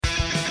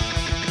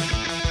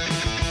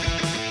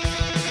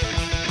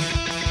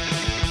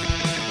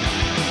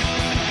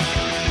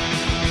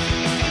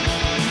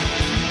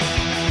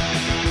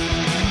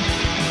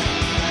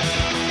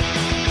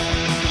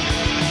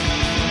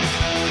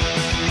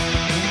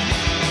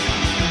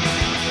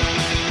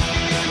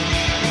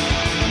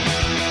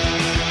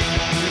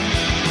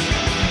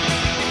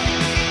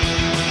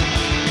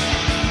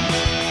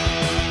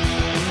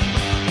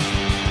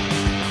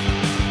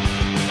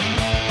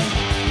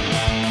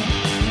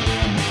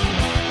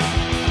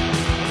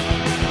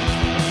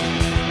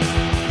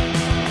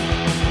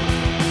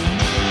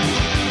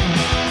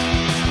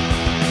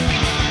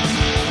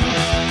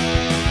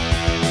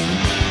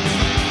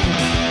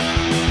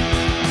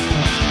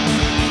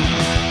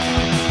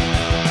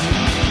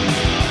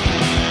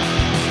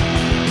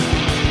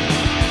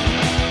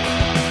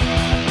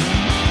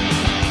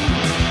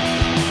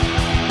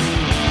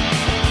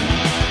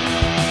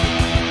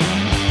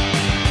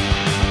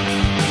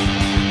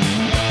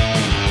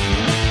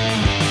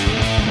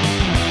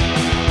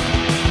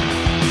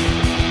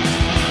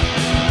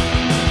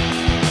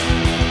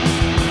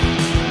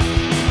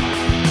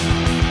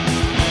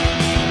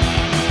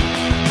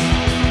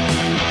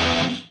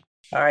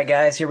right,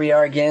 guys, here we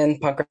are again.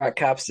 Punk Rock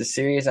Cops, the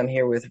series. I'm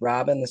here with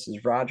Robin. This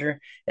is Roger.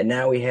 And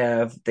now we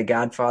have the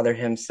Godfather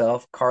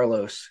himself,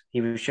 Carlos.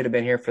 He should have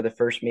been here for the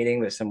first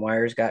meeting, but some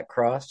wires got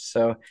crossed.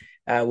 So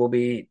we'll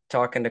be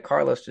talking to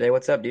Carlos today.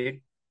 What's up, dude?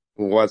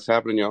 What's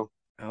happening, y'all?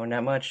 Oh,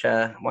 not much.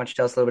 Why don't you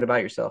tell us a little bit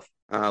about yourself?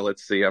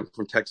 Let's see. I'm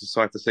from Texas,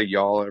 so I have to say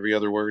y'all every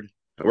other word.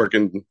 I work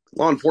in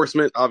law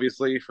enforcement,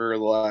 obviously, for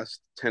the last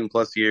 10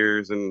 plus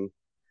years, and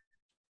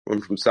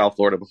I'm from South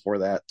Florida before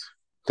that.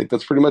 I think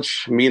that's pretty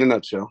much me in a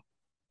nutshell.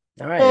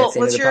 All right, that's Well, the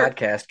end of what's the your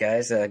podcast,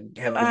 guys. Having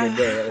a good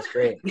day. That uh was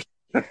great.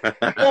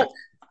 well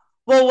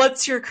well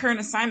what's your current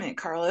assignment,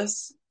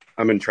 Carlos?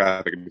 I'm in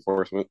traffic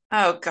enforcement.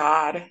 Oh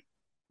God,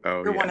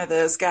 Oh, you're one yeah, of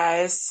those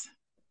guys.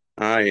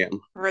 I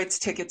am, Writes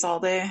tickets all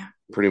day.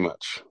 pretty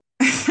much.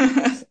 I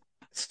Well,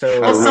 So,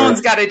 remember,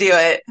 someone's got to do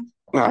it.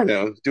 I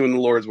know, doing the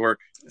Lord's work.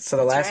 so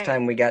the That's last right.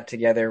 time we got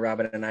together,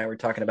 Robin and I were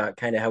talking about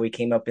kind of how we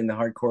came up in the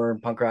hardcore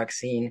punk rock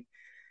scene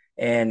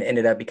and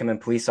ended up becoming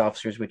police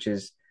officers, which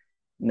is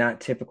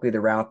not typically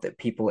the route that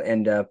people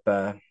end up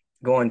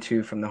going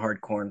to from the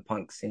hardcore and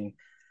punk scene.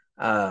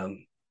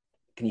 Um,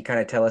 can you kind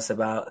of tell us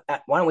about?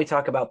 Why don't we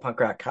talk about punk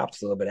rock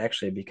cops a little bit,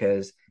 actually?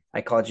 Because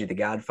I called you the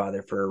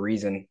Godfather for a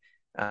reason.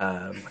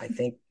 I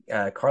think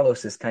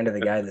Carlos is kind of the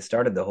guy that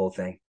started the whole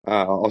thing.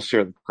 I'll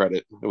share the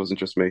credit. It wasn't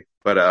just me,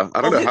 but I don't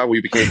Well, know who? how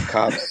we became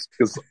cops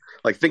because,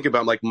 like, think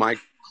about like my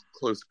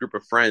close group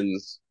of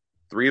friends.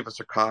 Three of us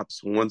are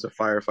cops. One's a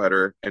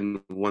firefighter, and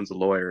one's a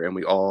lawyer, and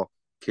we all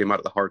came out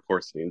of the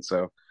hardcore scene.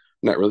 So, I'm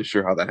not really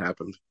sure how that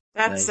happened.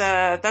 Nice.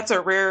 That's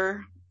a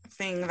rare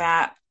thing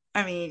that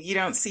I mean, you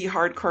don't see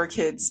hardcore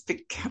kids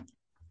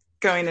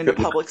going into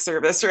public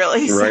service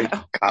really. So,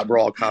 Right? We're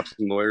all cops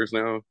and lawyers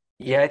now.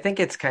 Yeah, I think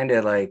it's kind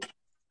of like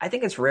I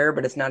think it's rare,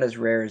 but it's not as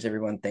rare as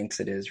everyone thinks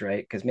it is,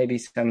 right? Because maybe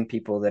some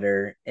people that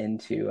are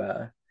into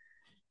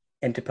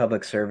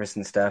public service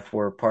and stuff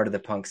were part of the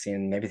punk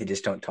scene. Maybe they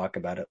just don't talk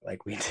about it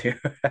like we do.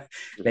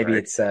 Maybe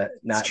Right? it's it's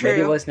not. Maybe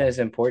it true. wasn't as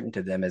important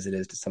to them as it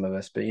is to some of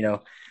us. But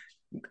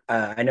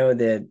I know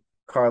that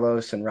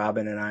Carlos and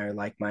Robin and I are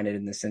like-minded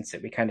in the sense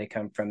that we kind of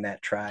come from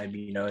that tribe.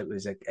 It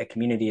was a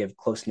community of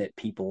close-knit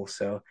people.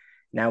 So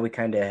now we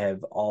kind of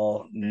have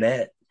all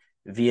met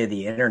via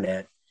the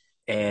internet,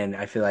 and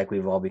I feel like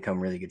we've all become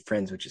really good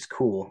friends, which is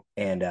cool.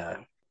 And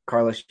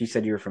Carlos, you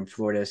said you were from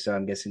Florida, so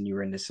I'm guessing you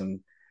were into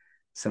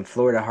some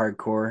Florida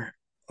hardcore,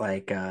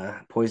 like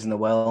Poison the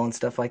Well and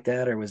stuff like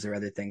that, or was there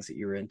other things that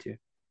you were into?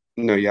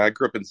 No, yeah, I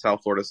grew up in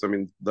South Florida, so I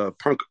mean, the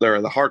punk there,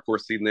 the hardcore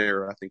scene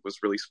there, I think was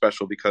really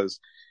special because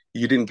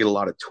you didn't get a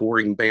lot of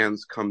touring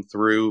bands come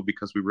through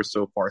because we were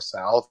so far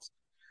south.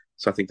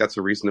 So I think that's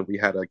the reason that we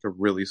had like a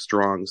really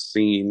strong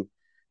scene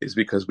is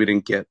because we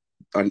didn't get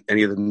on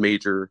any of the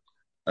major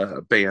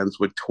bands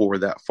would tour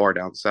that far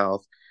down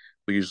south.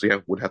 We usually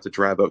would have to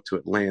drive up to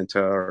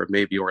Atlanta or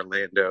maybe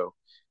Orlando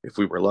if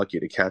we were lucky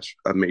to catch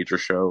a major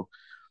show.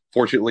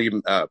 Fortunately,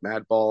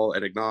 Madball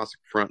and Agnostic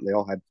Front, they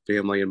all had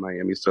family in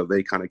Miami, so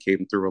they kind of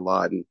came through a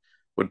lot and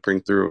would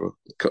bring through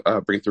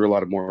a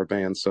lot of more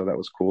bands. So that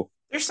was cool.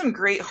 There's some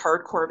great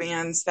hardcore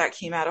bands that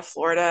came out of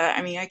Florida.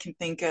 I mean, I can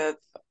think of,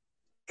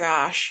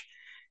 gosh,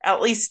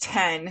 at least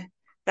 10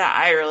 that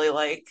I really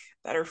like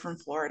that are from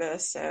Florida.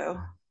 So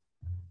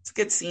it's a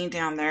good scene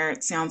down there,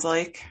 it sounds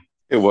like.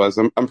 It was.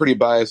 I'm pretty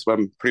biased, but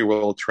I'm pretty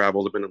well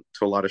traveled. I've been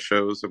to a lot of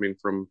shows. I mean,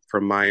 from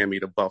Miami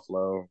to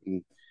Buffalo,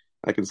 and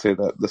I can say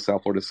that the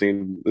South Florida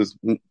scene is.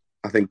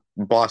 I think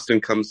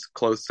Boston comes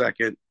close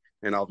second,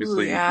 and Ooh,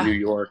 obviously yeah. New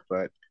York,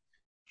 but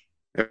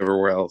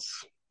everywhere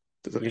else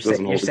You're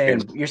saying doesn't you're hold a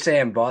candle. saying you're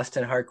saying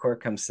Boston hardcore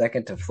comes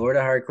second to Florida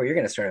hardcore. You're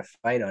gonna start a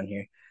fight on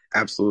here.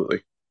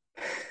 Absolutely.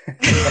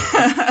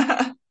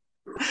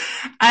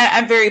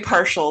 I'm very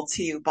partial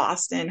to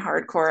Boston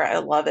hardcore. I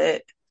love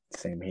it.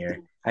 Same here.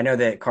 I know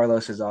that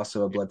Carlos is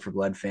also a Blood for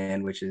Blood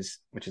fan, which is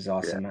Yeah,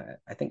 awesome.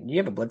 I think you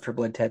have a Blood for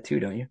Blood tattoo,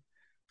 don't you?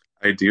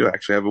 I do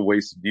actually have a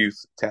wasted youth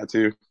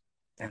tattoo.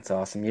 That's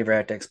awesome. You ever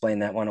have to explain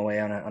that one away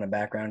on a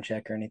background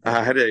check or anything?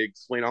 I had to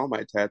explain all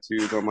my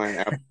tattoos on my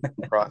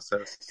application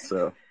process,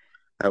 so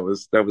that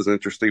was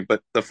interesting.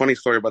 But the funny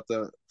story about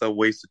the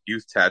wasted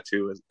youth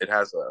tattoo is it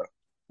has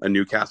a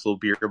Newcastle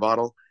beer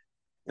bottle,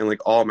 and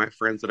like all my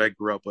friends that I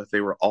grew up with,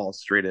 they were all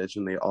straight edge,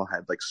 and they all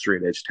had like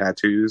straight edge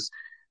tattoos.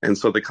 And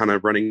so the kind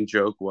of running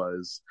joke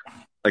was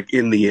like,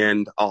 in the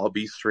end, I'll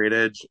be straight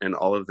edge, and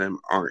all of them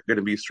aren't going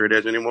to be straight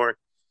edge anymore.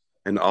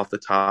 And off the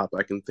top,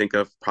 I can think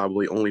of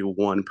probably only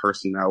one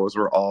person now. Was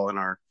we're all in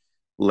our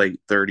late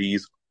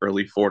 30s,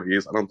 early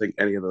 40s. I don't think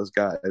any of those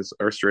guys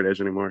are straight edge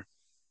anymore.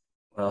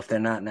 Well, if they're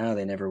not now,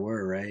 they never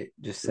were, right?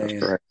 Just That's saying.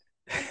 correct.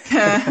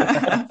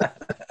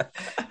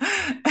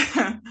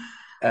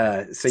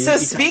 So So you talk.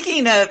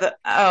 speaking of,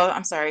 oh,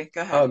 I'm sorry.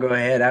 Go Oh, ahead. go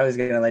ahead. I was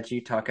going to let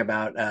you talk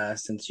about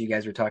since you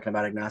guys were talking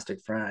about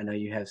Agnostic Front. I know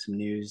you have some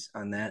news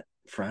on that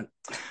front.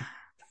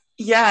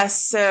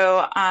 Yes,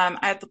 so I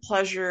had the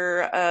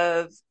pleasure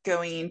of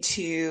going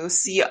to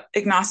see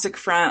Agnostic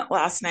Front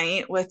last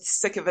night with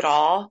Sick of It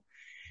All,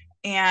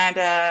 and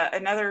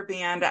another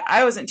band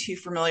I wasn't too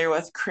familiar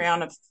with,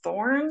 Crown of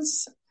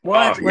Thorns, Oh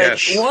What?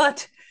 yes, which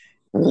What?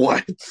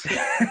 What?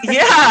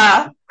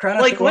 Yeah. Crown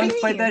of Like, what do Thorns you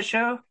played that mean?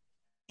 show?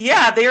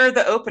 Yeah, they are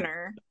the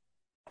opener.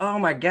 Oh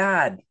my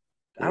God.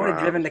 I would have Wow.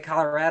 driven to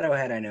Colorado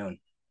had I known.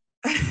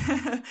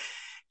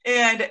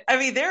 And I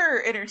mean,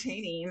 they're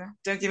entertaining.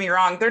 Don't get me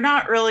wrong. They're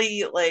not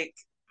really like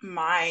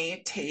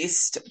my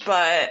taste,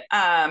 but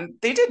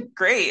they did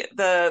great.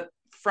 The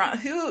front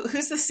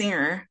who's the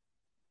singer?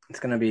 It's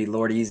going to be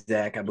Lord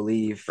Ezek, I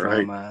believe,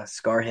 Right. from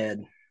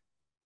Scarhead.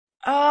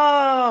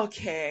 Oh,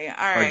 okay. All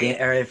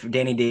right. Or if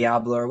Danny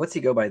Diablo, or what's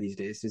he go by these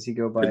days? Does he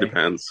go It by?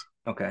 depends.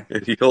 Okay.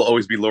 He'll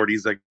always be Lord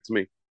Ezek to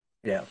me.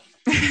 Yeah.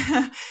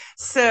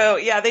 So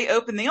yeah, they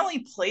opened. They only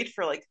played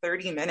for like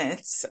 30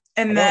 minutes. I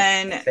And don't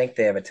then think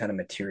they have a ton of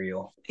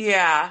material.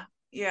 yeah,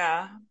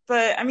 yeah.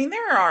 But I mean they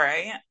were all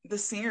right. The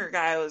singer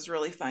guy was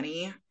really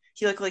funny.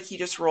 He looked like he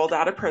just rolled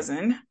out of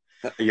prison.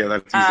 Yeah,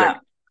 that's Ezek.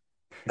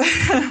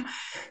 Uh,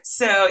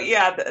 so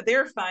yeah, they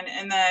were fun.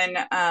 And then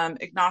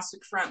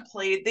Agnostic Front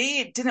played.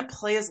 They didn't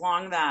play as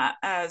long that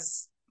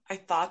as I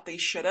thought they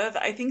should have.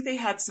 I think they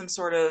had some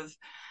sort of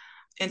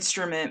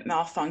instrument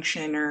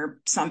malfunction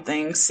or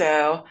something.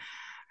 So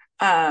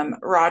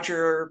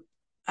Roger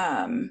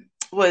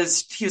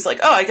he was like,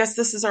 oh, I guess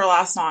this is our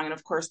last song. And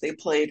of course they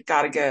played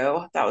Gotta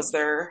Go. That was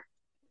their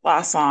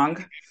last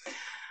song.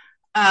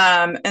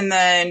 And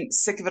then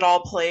Sick of It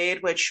All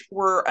played, which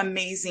were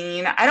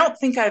amazing. I don't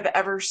think I've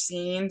ever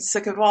seen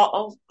Sick of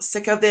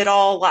It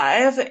All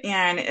live,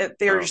 and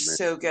they're Oh just man.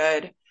 so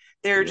good.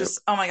 They're Yep.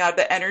 just, oh my God,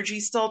 the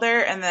energy's still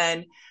there. And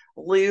then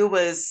Lou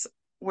was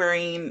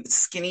wearing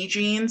skinny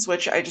jeans,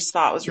 which I just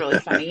thought was really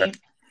funny.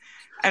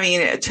 I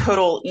mean, a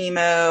total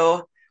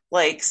emo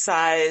like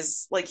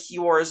size, like he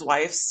wore his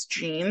wife's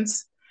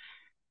jeans,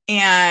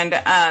 and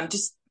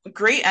just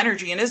great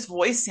energy. And his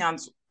voice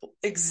sounds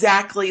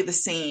exactly the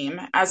same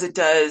as it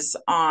does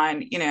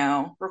on,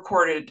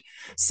 recorded.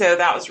 So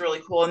that was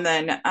really cool. And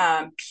then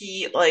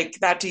Pete, like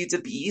that dude's a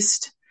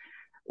beast.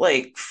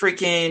 Like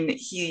freaking,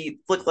 he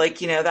looked like,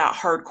 that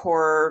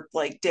hardcore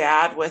like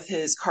dad with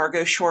his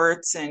cargo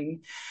shorts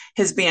and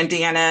his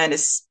bandana and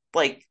his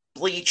like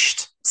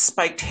bleached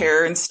spiked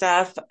hair and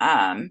stuff.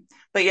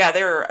 But yeah,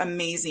 they're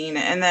amazing.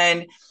 And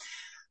then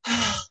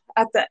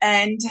at the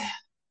end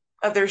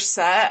of their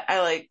set,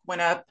 I like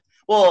went up.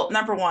 Well,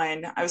 number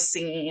one, I was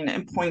singing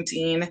and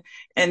pointing,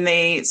 and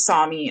they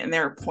saw me and they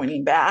were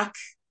pointing back,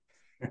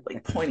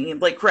 like pointing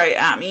like right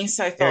at me.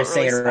 So I They were felt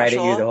really singing right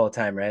at you the special. whole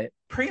time, right?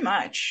 Pretty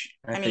much.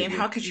 I I mean, figured.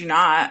 how could you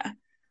not?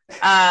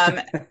 Um,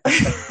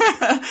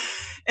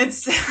 and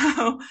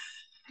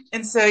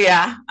so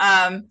yeah.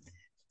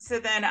 So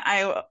then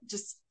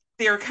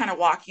they were kind of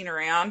walking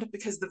around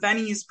because the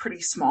venue's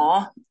pretty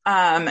small.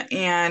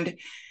 And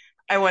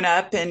I went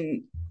up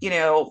and,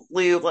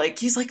 Lou, like,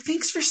 he's like,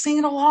 thanks for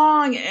singing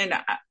along. And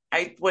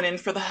I went in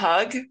for the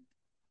hug,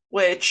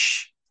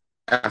 which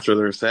After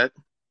their set.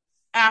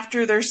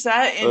 after their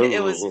set, and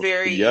it was Oh,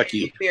 very,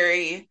 yucky.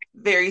 very,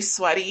 very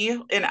sweaty.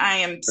 And I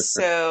am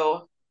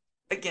so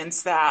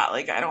against that.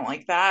 Like, I don't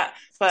like that.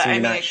 But So I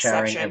you're mean, not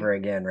showering ever exception.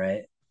 again,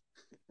 right?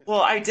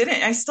 Well, I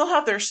didn't. I still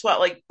have their sweat,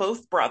 like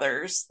both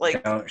brothers.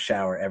 Like, Don't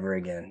shower ever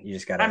again. You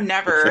just I'm gotta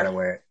never.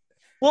 wear it.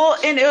 Well,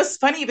 and it was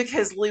funny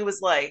because Lou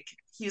was like,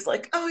 he was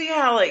like, oh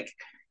yeah, like,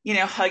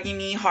 hugging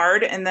me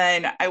hard. And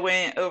then I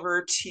went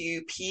over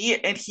to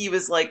Pete and he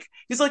was like,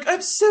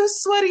 I'm so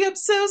sweaty. I'm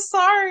so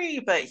sorry.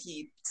 But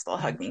he still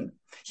hugged me.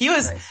 He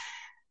was, Nice.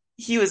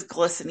 he was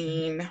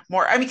glistening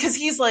more. I mean, cause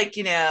he's like,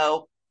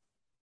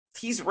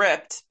 he's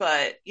ripped,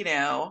 but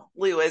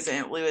Lou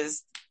isn't. Lou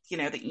is,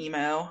 the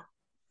emo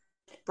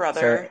So,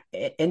 brother.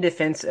 in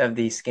defense of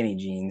these skinny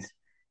jeans,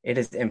 it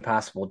is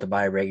impossible to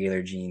buy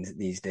regular jeans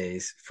these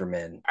days for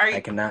men. Are I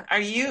you, cannot. are I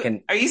you,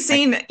 can. are you I.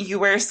 saying you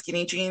wear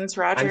skinny jeans,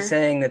 I'm Roger?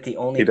 saying that the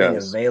only He thing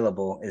does.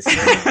 available is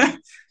skinny jeans.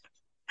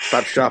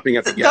 Stop shopping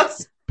at the Gap.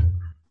 That's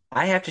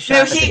I have to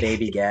no, shop at the he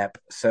Baby Gap,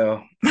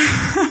 so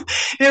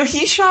no,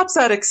 he shops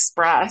at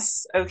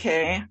Express.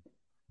 Okay.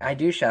 I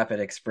do shop at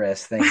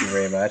Express. Thank you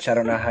very much. I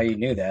don't know how you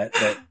knew that,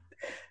 but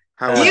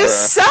How You was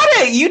said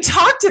it. You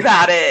talked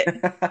about it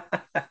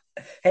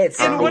hey, it's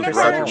in how one was of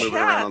 70% our Roger off.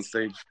 moving around on chats.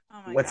 stage?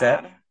 Oh my What's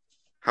God. that?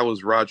 How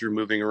was Roger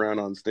moving around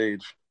on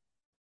stage?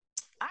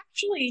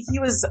 Actually, he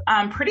was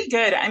pretty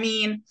good. I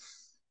mean,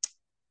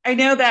 I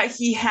know that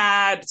he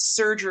had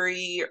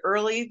surgery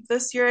early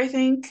this year, I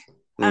think,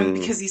 Mm,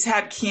 because he's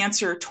had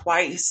cancer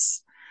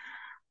twice.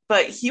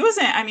 But he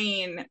wasn't, I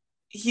mean,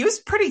 he was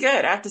pretty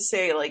good, I have to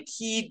say. Like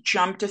he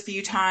jumped a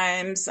few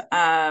times.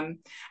 I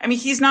mean,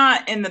 he's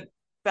not in the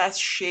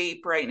best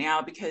shape right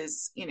now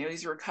because,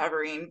 he's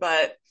recovering,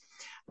 but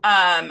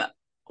um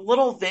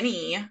little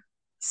Vinny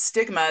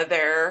Stigma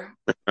there,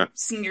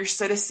 senior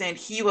citizen,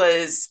 he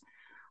was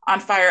on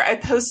fire. I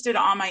posted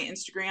on my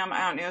Instagram.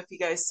 I don't know if you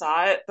guys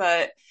saw it,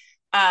 but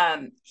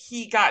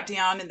he got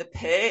down in the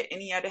pit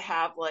and he had to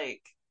have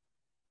like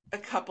a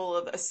couple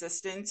of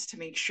assistants to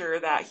make sure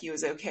that he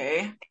was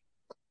okay.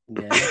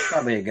 Yeah, that's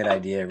probably a good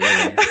idea,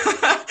 really.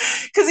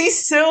 Because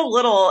he's so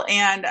little.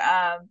 And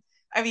I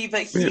mean,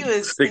 but he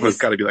was Stigma's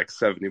got to be like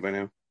 70 by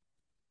now.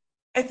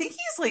 I think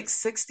he's like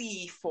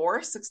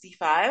 64,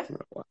 65.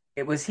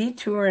 it was he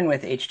touring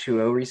with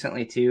H2O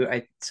recently too.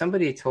 I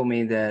somebody told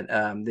me that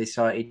they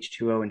saw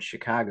H2O in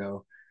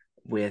Chicago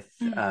with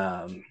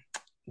Mm.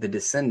 the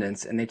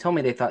Descendants, and they told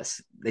me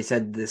they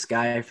said this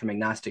guy from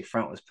Agnostic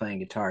Front was playing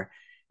guitar,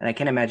 and I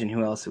can't imagine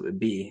who else it would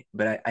be,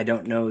 but I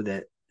don't know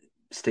that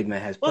Stigma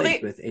has Well,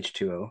 played they with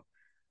H2O.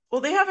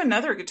 well they have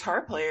another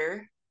guitar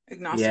player,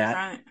 Agnostic Yeah,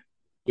 Front.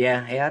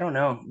 yeah, I don't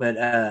know,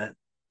 but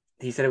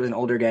he said it was an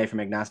older guy from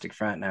Agnostic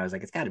Front, and I was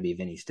like, it's got to be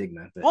Vinny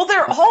Stigma, but Well,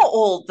 they're all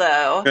old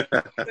though.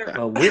 They're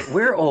well,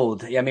 we're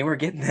old. Yeah, I mean, we're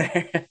getting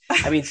there.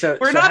 I mean, so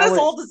we're so not how as was?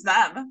 old as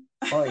them.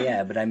 Oh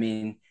yeah, but I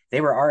mean,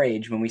 they were our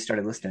age when we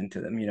started listening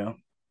to them.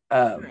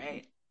 Um,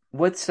 Right.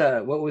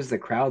 what was the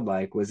crowd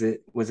like? Was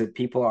it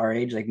people our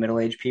age, like middle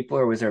aged people,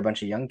 or was there a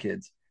bunch of young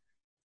kids?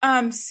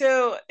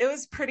 So it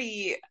was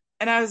pretty,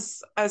 and I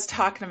was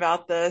talking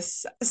about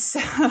this.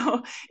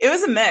 So it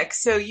was a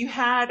mix. So you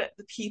had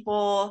the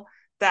people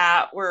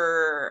that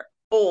were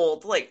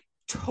old, like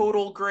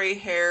total gray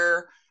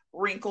hair,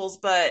 wrinkles,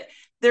 but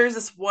there's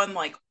this one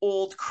like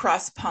old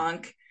crust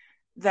punk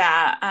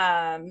that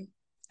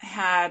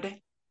had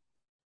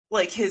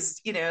like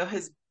his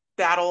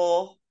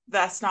battle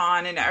vest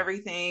on and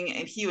everything,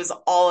 and he was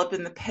all up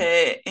in the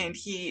pit, and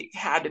he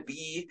had to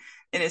be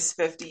in his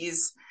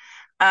 50s.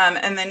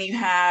 And then you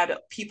had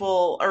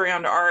people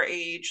around our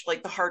age,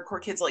 like the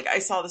hardcore kids. Like I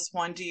saw this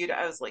one dude,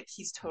 I was like,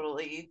 he's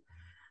totally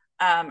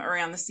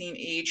around the same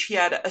age. He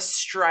had a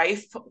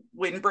Strife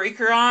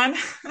windbreaker on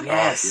Oh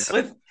yeah. Yes.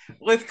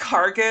 with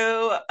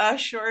cargo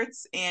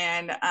shorts,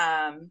 and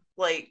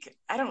like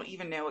I don't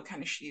even know what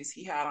kind of shoes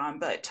he had on,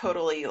 but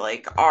totally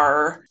like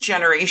our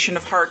generation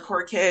of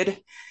hardcore kid.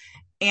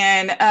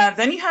 And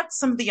then you had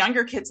some of the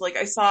younger kids. Like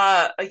I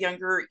saw a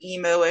younger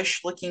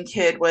emo-ish looking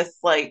kid with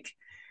like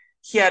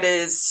he had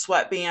his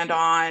sweatband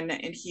on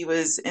and he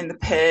was in the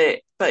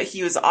pit, but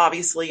he was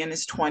obviously in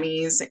his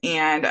 20s.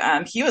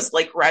 And he was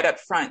like right up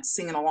front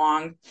singing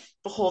along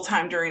the whole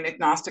time during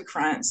Agnostic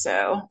Front.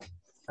 So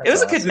it That's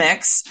was a good awesome.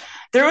 mix.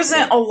 There Yeah.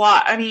 wasn't a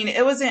lot. I mean,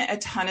 it wasn't a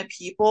ton of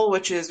people,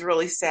 which is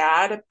really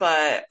sad,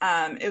 but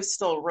it was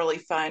still really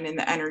fun and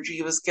the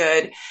energy was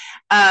good.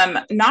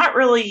 Not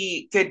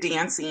really good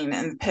dancing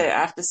in the pit. I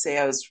have to say,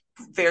 I was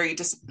very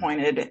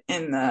disappointed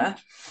in the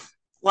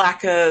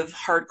lack of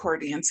hardcore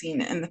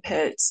dancing in the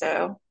pit.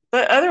 So,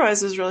 but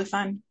otherwise, it was really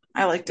fun.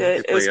 I liked Did they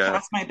it. It was play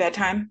past my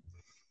bedtime.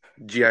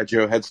 GI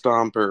Joe Head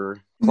Stomp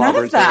or None Clobber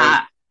of and Slam?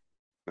 that.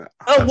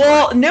 Oh, That's fine.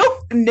 well,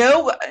 no,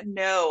 no,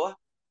 no.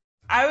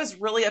 I was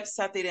really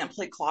upset they didn't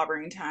play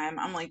Clobbering Time.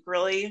 I'm like,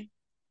 really?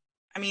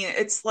 I mean,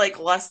 it's like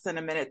less than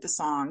a minute the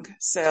song.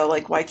 So,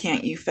 like, why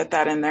can't you fit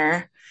that in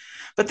there?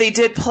 But they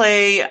did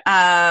play,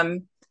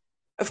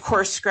 of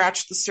course,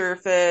 Scratch the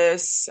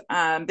Surface.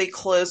 They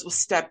closed with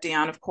Step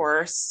Down, of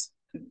course.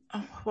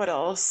 Oh, what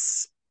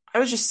else? I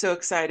was just so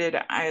excited.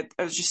 I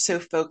was just so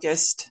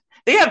focused.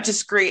 They have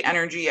just great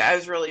energy. I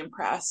was really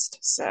impressed.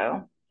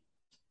 So,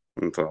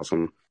 That's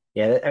awesome.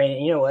 Yeah, I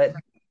mean, you know what?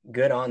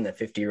 Good on the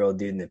 50-year-old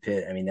dude in the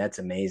pit. I mean, that's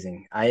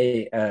amazing.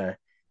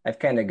 I've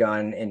kind of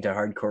gone into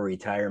hardcore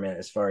retirement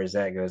as far as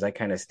that goes. I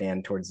kind of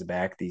stand towards the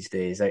back these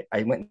days.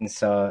 I went and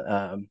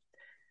saw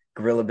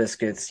Gorilla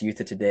Biscuits, Youth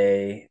of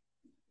Today,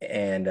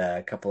 and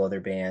a couple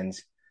other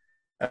bands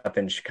up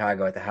in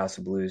Chicago at the House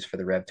of Blues for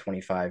the Rev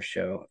 25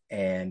 show.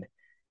 And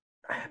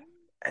I,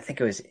 I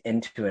think it was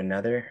Into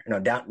Another. No,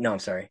 down. No, I'm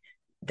sorry.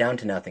 Down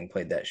to Nothing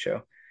played that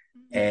show,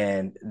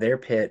 and their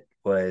pit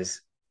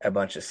was a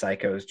bunch of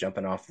psychos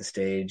jumping off the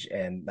stage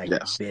and like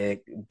Yes.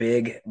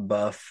 big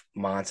buff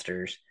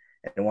monsters.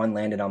 And one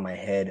landed on my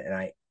head,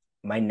 and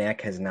my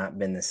neck has not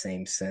been the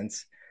same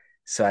since.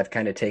 So I've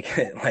kind of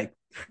taken it like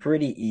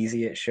pretty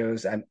easy at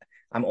shows.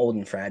 I'm old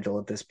and fragile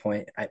at this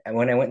point.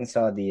 When I went and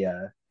saw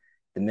the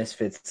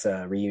Misfits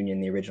reunion,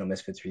 the original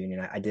Misfits reunion,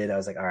 I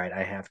was like, all right,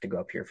 I have to go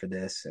up here for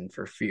this and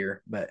for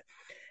Fear, but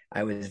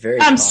I was very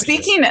cautious.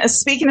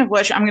 speaking of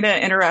which, I'm going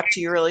to interrupt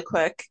you really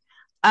quick.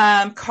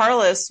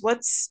 Carlos,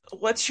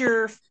 what's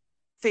your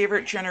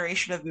favorite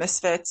generation of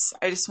Misfits?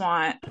 I just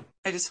want to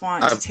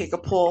I've, take a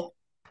poll.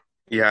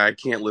 yeah, I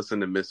can't listen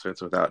to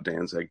Misfits without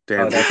Danzig.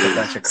 Oh, Danzig that's a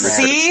bunch of is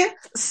crap.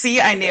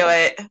 See, I knew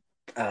it.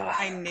 Uh,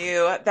 I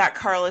knew that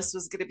Carlos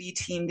was going to be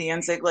Team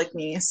Danzig like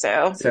me.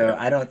 So so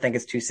I don't think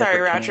it's two sorry,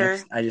 separate camps.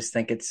 Roger. I just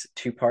think it's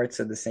two parts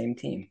of the same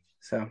team.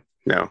 So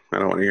no, I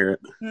don't want to hear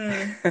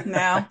it.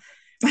 No.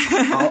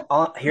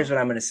 here's what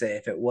I'm going to say.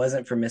 If it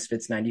wasn't for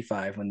Misfits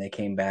 95 when they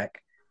came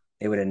back,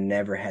 they would have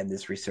never had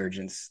this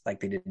resurgence like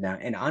they did now.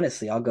 And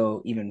honestly, I'll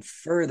go even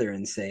further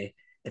and say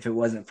if it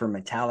wasn't for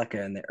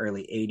Metallica in the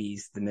early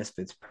 80s, the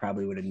Misfits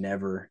probably would have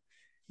never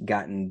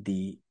gotten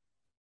the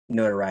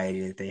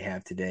notoriety that they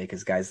have today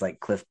because guys like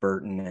Cliff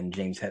Burton and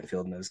James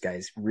Hetfield and those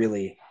guys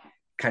really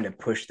kind of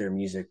pushed their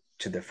music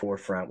to the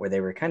forefront where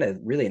they were kind of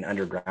really an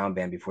underground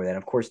band before that.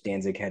 Of course,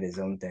 Danzig had his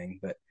own thing,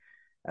 but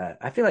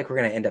I feel like we're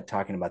going to end up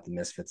talking about the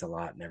Misfits a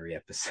lot in every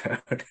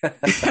episode.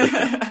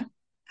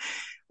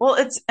 Well,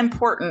 it's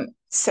important,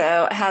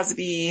 so it has to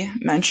be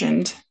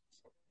mentioned.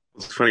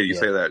 It's funny you Yeah.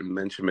 say that and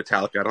mention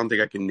Metallica. I don't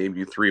think I can name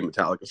you three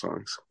Metallica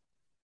songs.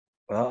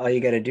 Well, all you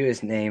got to do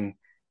is name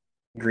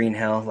Green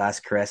Hell,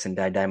 Last Caress, and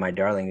Die Die My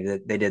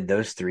Darling. They did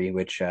those three,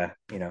 which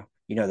you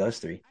know those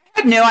three.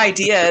 I had no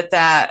idea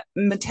that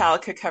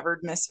Metallica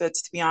covered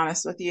Misfits, to be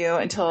honest with you,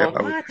 Yep, until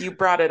What? you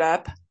brought it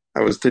up.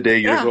 I was today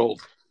years Yeah.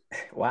 old.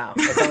 Wow.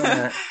 It's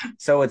on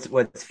so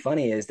what's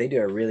funny is they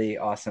do a really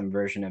awesome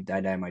version of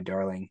Die Die My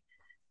Darling.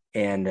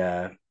 And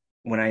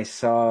when I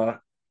saw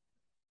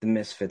the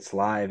Misfits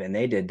live and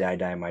they did Die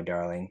Die My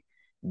Darling,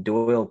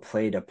 Doyle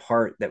played a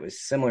part that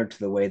was similar to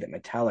the way that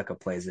Metallica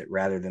plays it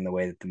rather than the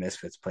way that the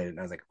Misfits played it. And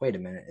I was like, wait a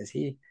minute, is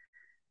he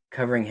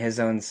covering his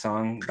own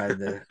song by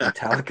the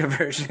Metallica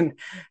version?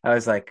 I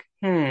was like,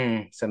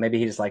 So maybe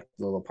he just liked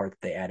the little part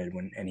that they added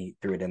when and he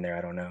threw it in there.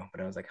 I don't know.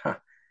 But I was like, huh.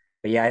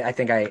 But yeah, I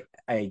think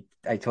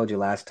I told you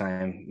last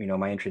time,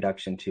 my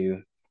introduction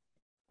to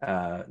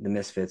the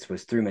Misfits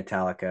was through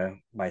Metallica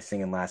by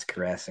singing Last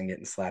Caress and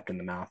getting slapped in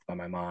the mouth by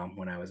my mom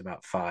when I was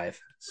about 5.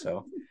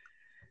 So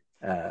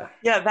Yeah,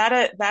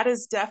 that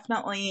is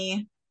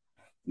definitely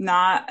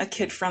not a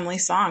kid friendly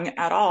song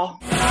at all.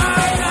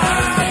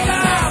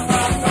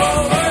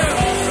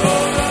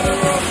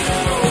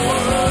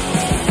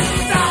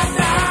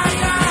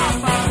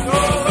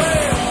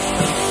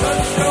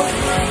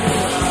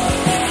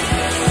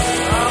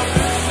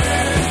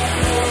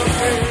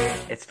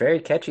 it's very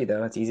catchy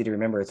though. It's easy to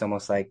remember. It's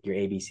almost like your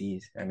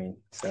ABCs. I mean,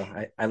 so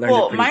I learned it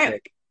Well, pretty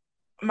quick.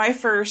 my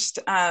first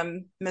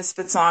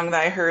Misfit song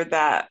that I heard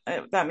that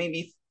made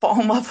me fall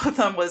in love with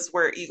them was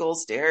 "Where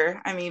Eagles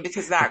Dare." I mean,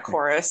 because that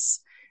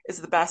chorus is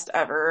the best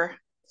ever.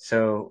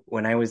 So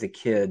when I was a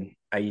kid,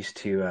 I used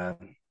to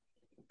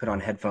put on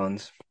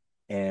headphones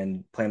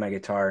and play my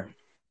guitar,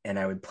 and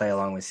I would play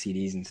along with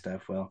CDs and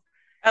stuff. Well,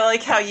 I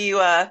like how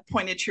you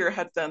pointed to your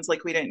headphones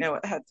like we didn't know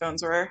what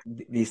headphones were.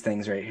 these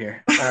things right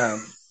here.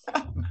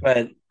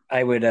 But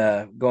I would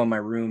go in my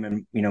room,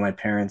 and my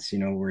parents,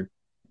 were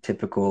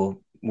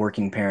typical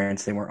working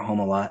parents. They weren't home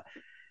a lot,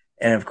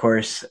 and of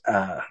course,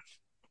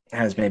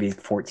 I was maybe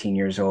 14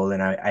 years old,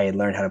 and I had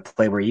learned how to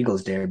play Where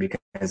Eagles Dare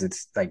because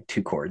it's like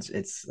two chords.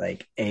 It's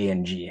like A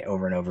and G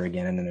over and over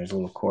again, and then there's a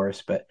little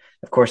chorus. But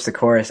of course, the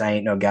chorus, I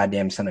ain't no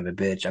goddamn son of a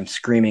bitch. I'm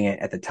screaming it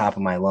at the top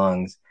of my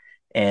lungs,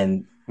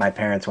 and my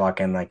parents walk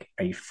in like,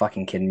 "Are you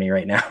fucking kidding me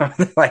right now?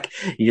 Like,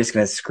 you're just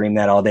gonna scream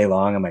that all day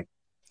long?" I'm like,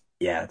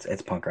 "Yeah,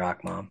 it's punk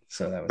rock, mom."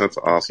 So That's that was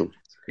awesome.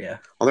 yeah.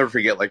 I'll never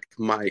forget like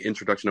my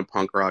introduction to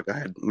punk rock. I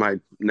had my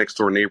next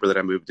door neighbor that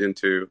I moved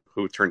into,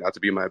 who turned out to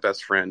be my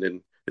best friend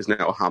and is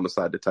now a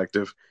homicide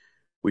detective.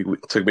 We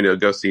took me to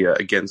go see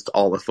Against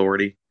All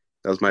Authority.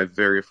 That was my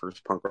very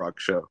first punk rock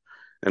show,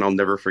 and I'll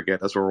never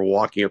forget as we were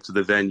walking up to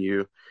the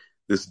venue,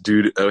 this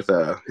dude with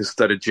his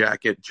studded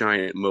jacket,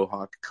 giant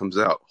mohawk, comes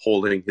out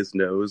holding his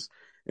nose,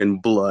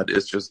 and blood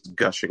is just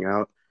gushing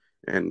out.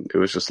 And it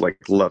was just like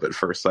love at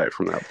first sight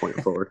from that point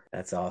forward.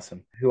 That's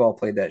awesome. Who all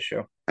played that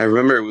show? I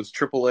remember it was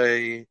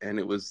AAA and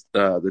it was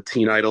the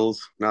Teen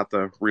Idols, not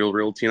the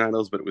real Teen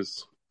Idols, but it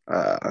was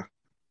I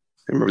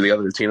remember the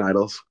other Teen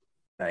Idols.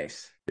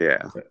 Nice.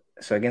 Yeah,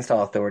 So Against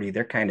All Authority,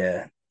 they're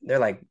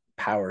like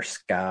power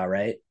ska,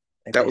 right?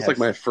 Like that they was have like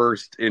my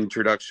first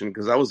introduction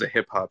because I was a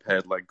hip hop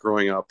head. Like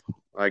growing up,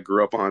 I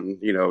grew up on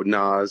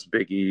Nas,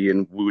 Biggie,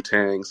 and Wu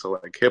Tang. So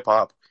like hip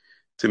hop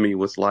to me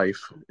was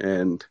life,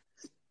 and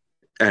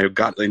I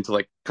got into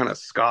like kind of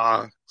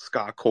ska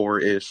core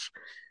ish.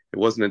 It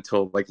wasn't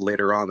until like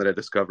later on that I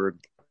discovered,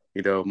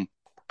 you know,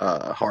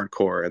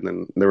 hardcore, and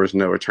then there was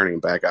no returning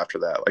back after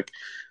that. Like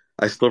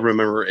I still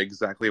remember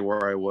exactly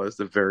where I was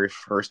the very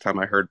first time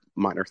I heard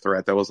Minor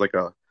Threat. That was like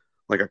a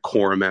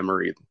core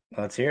memory.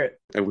 Let's hear it.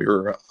 And we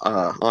were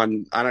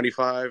on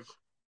I-95,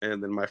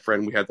 and then my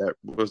friend, we had that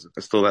was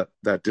still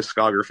that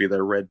discography,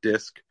 that red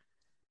disc,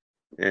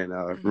 and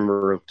I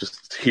remember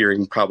just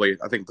hearing probably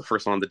I think the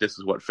first song on the disc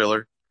is what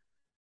Filler.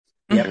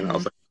 Yep. And I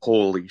was like,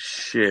 holy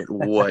shit,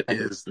 what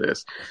is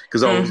this?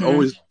 Because I was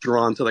always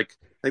drawn to like,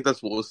 I think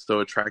that's what was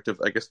so attractive,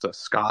 I guess, to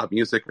ska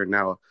music. Or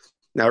now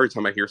every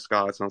time I hear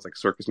ska, it sounds like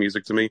circus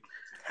music to me.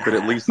 But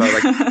at least I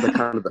like the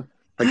kind of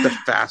the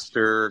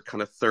faster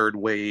kind of third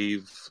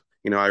wave.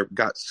 I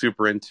got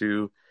super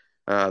into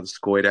the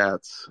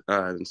Skoidats,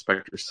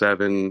 Inspector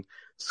Seven,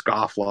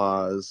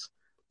 Scofflaws.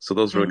 So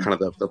those were kind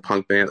of the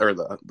punk band or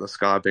the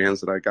ska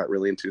bands that I got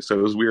really into. So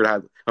it was weird.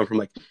 I'm from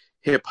like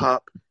hip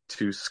hop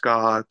to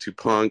ska to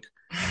punk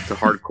to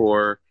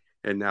hardcore,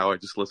 and now I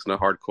just listen to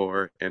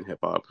hardcore and hip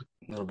hop.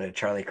 A little bit of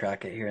Charlie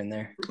Crockett here and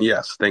there.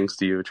 Yes, thanks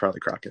to you, Charlie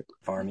Crockett.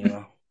 Farm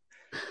emo.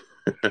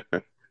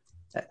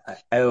 I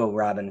owe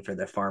Robin for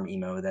the farm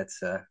emo. That's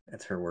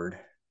her word.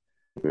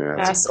 Yeah,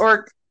 Yes,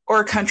 or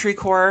country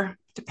core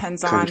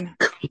depends on.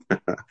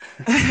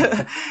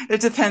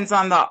 It depends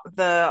on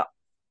the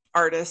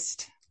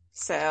artist,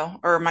 so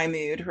or my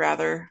mood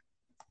rather,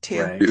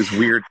 too. Right. it was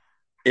weird.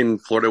 In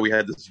Florida, we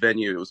had this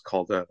venue. It was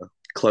called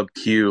Club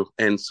Q,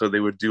 and so they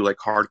would do like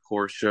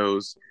hardcore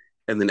shows,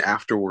 and then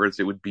afterwards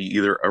it would be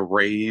either a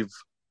rave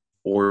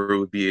or it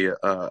would be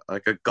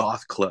like a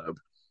goth club,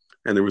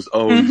 and there was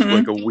always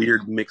like a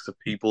weird mix of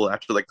people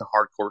after like the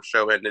hardcore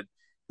show ended,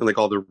 and like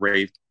all the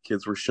rave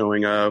kids were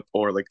showing up,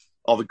 or like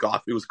all the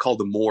goth. It was called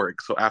the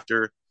morgue. So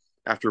after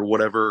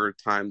whatever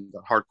time the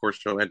hardcore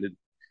show ended,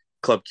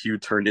 Club Q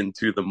turned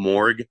into the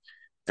morgue,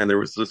 and there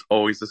was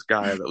always this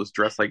guy that was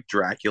dressed like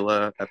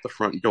Dracula at the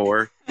front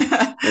door,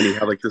 and he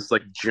had like this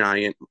like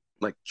giant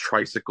like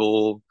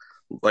tricycle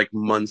like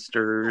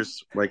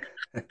monsters. Like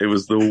it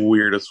was the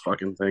weirdest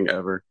fucking thing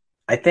ever.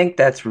 I think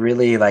that's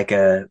really like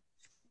a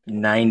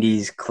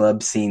 90s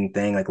club scene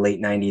thing, like late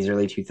 90s,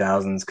 early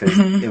 2000s, because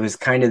Mhm. it was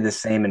kind of the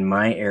same in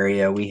my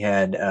area. We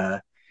had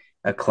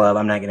a club.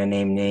 I'm not going to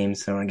name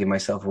names, so I don't want to give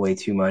myself away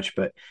too much,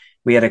 but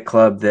we had a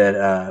club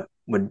that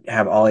would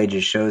have all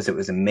ages shows. It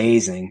was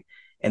amazing.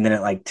 And then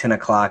at like 10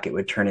 o'clock, it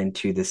would turn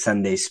into the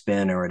Sunday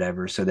spin or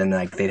whatever. So then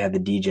like they'd have the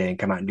DJ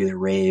come out and do the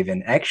rave.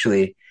 And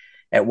actually,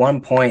 at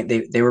one point,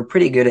 they were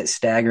pretty good at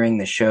staggering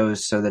the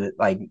shows so that it,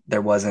 like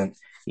there wasn't,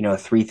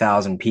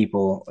 3,000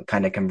 people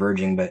kind of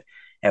converging. But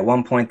at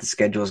one point, the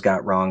schedules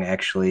got wrong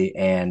actually,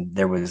 and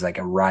there was like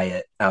a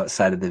riot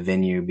outside of the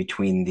venue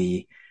between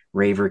the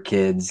raver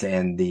kids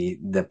and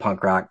the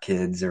punk rock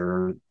kids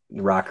or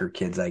rocker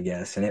kids, I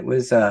guess. And it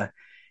was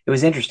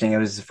interesting. It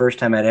was the first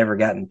time I'd ever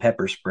gotten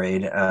pepper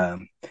sprayed.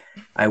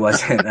 I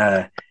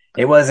wasn't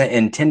it wasn't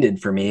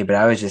intended for me, but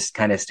I was just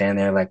kind of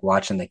standing there like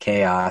watching the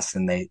chaos,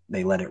 and they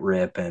let it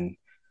rip. And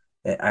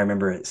I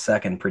remember it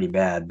sucking pretty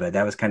bad, but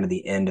that was kind of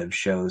the end of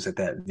shows at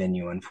that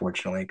venue,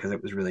 unfortunately, because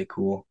it was really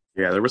cool.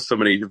 Yeah, there were so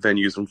many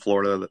venues in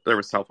Florida. There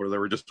was South Florida. They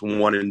were just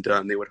one and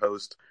done. They would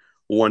host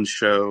one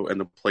show,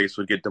 and the place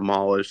would get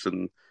demolished,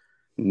 and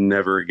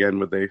never again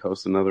would they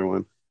host another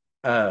one.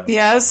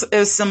 Yeah, it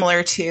was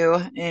similar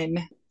too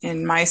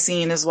in my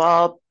scene as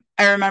well.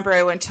 I remember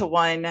I went to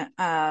one,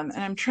 and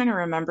I'm trying to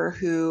remember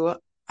who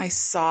I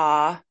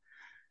saw.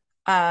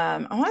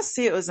 I want to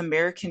say it was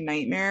American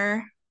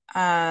Nightmare.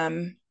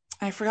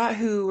 I forgot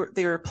who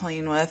they were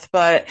playing with,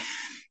 but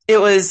it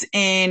was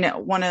in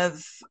one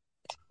of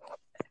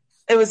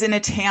it was in a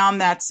town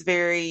that's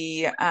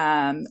very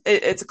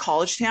it's a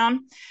college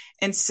town,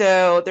 and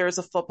so there was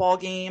a football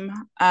game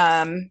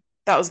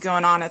that was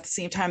going on at the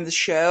same time as the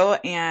show,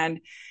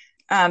 and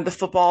the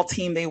football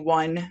team, they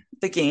won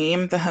the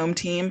game, the home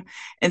team,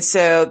 and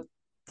so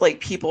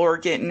like people were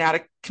getting out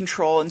of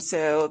control, and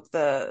so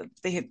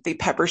they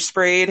pepper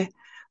sprayed,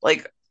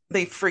 like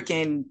they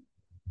freaking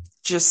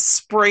just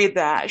sprayed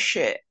that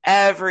shit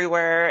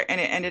everywhere, and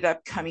it ended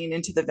up coming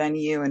into the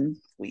venue, and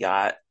we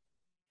got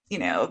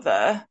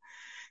the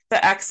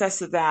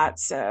excess of that.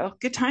 So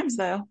good times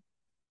though,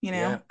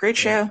 Yeah,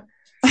 great yeah. show.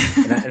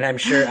 And I'm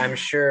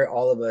sure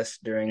all of us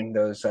during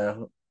those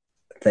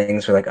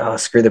things were like, oh,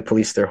 screw the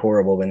police, they're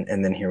horrible,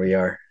 and then here we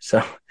are.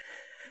 So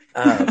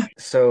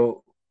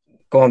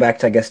going back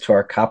to, I guess, to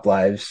our cop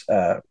lives,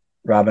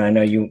 Robin, I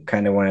know you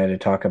kind of wanted to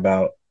talk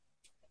about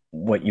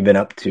what you've been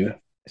up to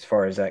as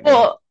far as that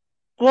goes.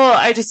 Well,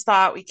 I just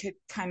thought we could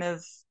kind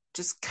of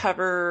just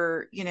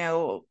cover,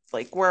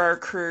 like where our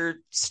career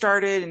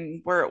started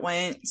and where it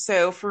went.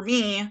 So for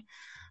me,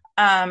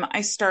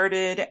 I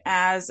started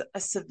as a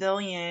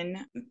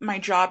civilian. My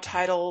job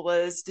title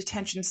was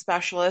detention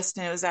specialist,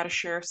 and it was at a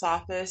sheriff's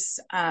office.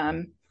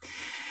 And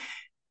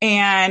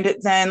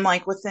then,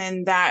 like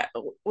within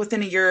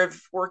a year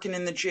of working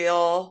in the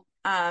jail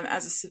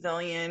as a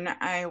civilian,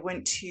 I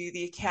went to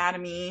the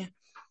academy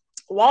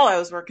while I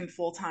was working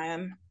full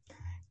time.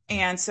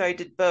 And so I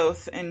did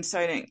both. And so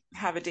I didn't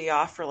have a day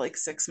off for like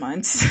 6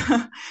 months.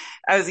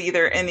 I was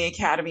either in the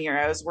academy or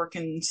I was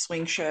working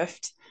swing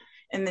shift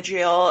in the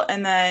jail.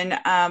 And then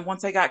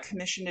once I got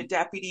commissioned a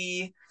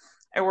deputy,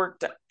 I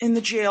worked in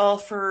the jail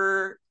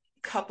for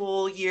a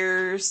couple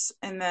years.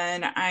 And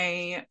then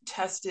I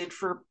tested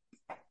for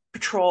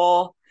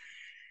patrol,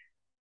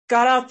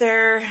 got out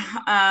there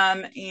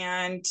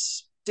and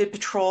did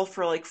patrol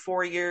for like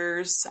 4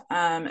 years.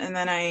 And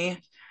then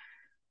I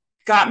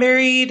got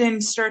married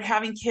and started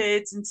having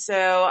kids. And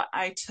so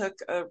I took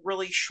a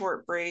really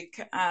short break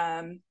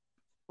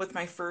with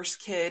my first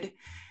kid.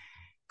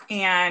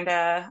 And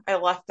I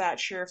left that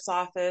sheriff's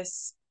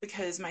office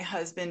because my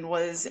husband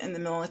was in the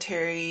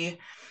military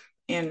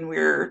and we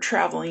were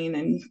traveling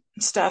and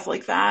stuff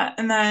like that.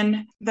 And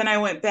then I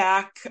went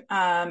back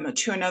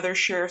to another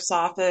sheriff's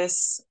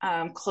office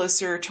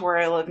closer to where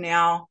I live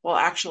now. Well,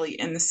 actually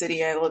in the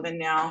city I live in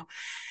now.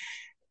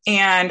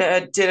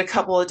 And did a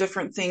couple of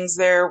different things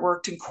there,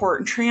 worked in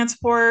court and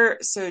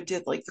transport. So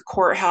did like the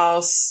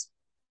courthouse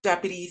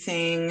deputy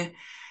thing.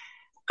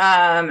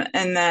 And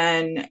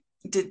then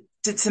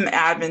did some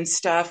admin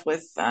stuff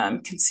with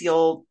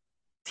concealed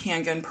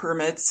handgun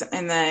permits,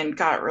 and then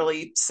got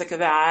really sick of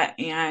that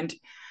and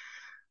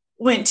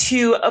went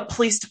to a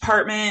police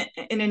department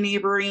in a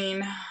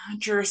neighboring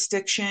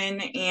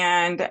jurisdiction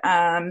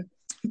and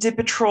did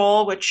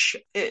patrol, which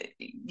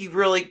you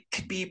really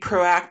could be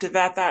proactive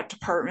at that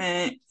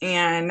department.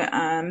 And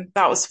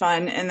that was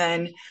fun. And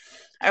then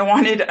I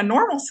wanted a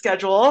normal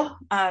schedule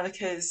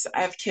because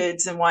I have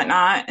kids and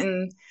whatnot.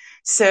 And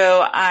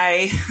so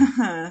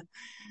I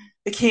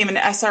became an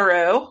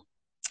SRO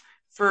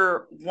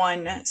for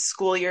one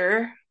school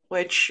year,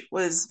 which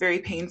was very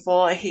painful.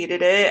 I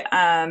hated it.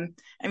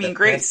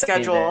 Great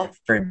schedule.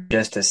 For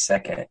just a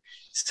second.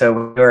 So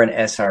we were an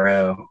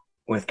SRO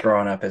with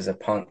growing up as a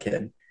punk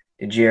kid.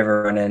 did you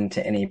ever run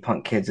into any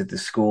punk kids at the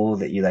school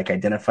that you like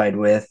identified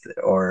with,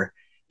 or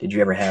did you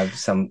ever have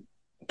some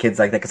kids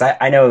like that? Because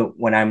I know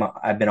when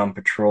I've been on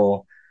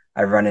patrol,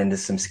 I've run into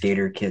some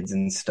skater kids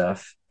and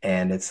stuff,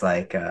 and it's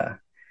like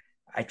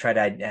I try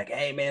to like,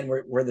 hey man,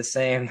 we're the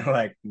same. They're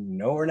like,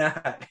 no, we're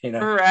not. You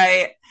know.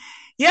 Right.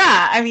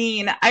 Yeah, I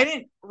mean, I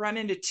didn't run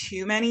into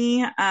too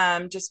many,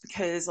 just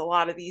because a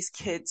lot of these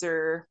kids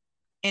are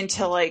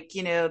into like,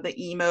 the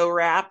emo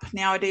rap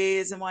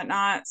nowadays and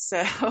whatnot.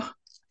 So,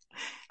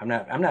 I'm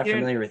not you know,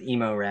 familiar with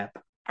emo rap.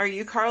 are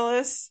you,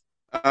 Carlos?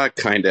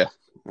 Kinda.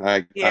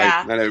 I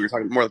Yeah, know you're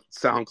talking more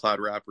SoundCloud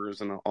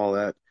rappers and all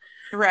that.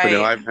 But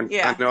no, right. I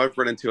Yeah. know I've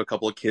run into a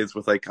couple of kids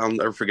with like I'll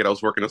never forget. I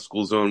was working a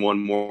school zone one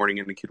morning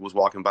and the kid was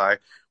walking by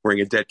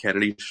wearing a Dead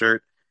Kennedy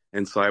shirt,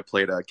 and so I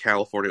played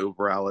California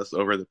Uberalis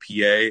over the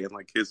PA, and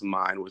like his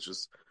mind was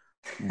just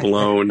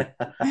blown.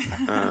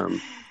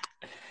 Um,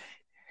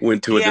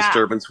 Went to a Yeah.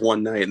 disturbance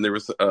one night and there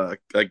was a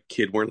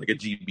kid wearing like a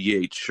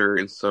GBH shirt,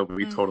 and so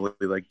we Mm. totally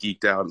like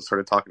geeked out and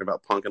started talking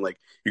about punk, and like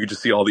you could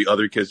just see all the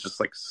other kids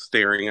just like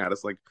staring at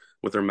us like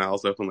with their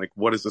mouths open, like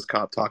what is this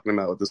cop talking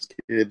about with this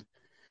kid?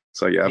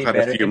 So yeah, I've Be had a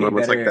better. few It'd be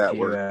moments better like if that you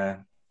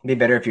where it'd be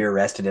better if you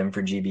arrested him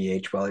for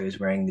GBH while he was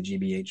wearing the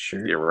GBH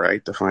shirt. you're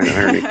right, define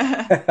irony.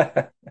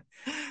 Sorry,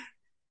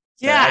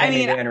 Yeah, I I didn't mean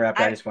mean, to interrupt.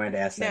 I I just wanted to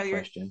ask no, that you're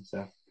question.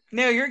 So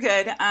no, you're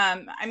good.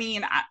 I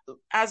mean,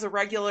 as a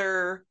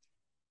regular,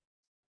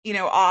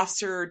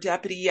 officer,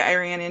 deputy, I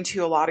ran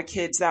into a lot of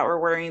kids that were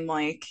wearing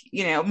like,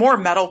 more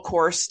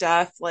metalcore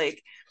stuff.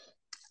 Like,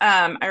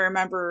 I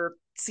remember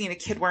seeing a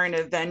kid wearing an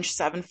Avenged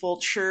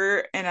Sevenfold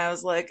shirt, and I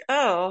was like,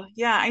 oh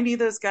yeah, I knew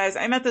those guys.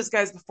 I met those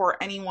guys before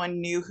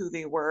anyone knew who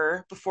they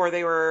were, before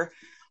they were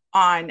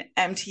on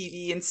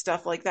MTV and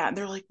stuff like that. And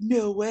they're like,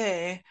 no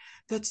way,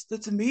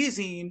 that's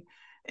amazing.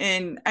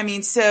 And I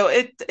mean, so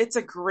it's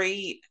a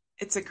great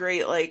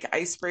like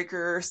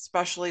icebreaker,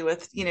 especially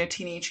with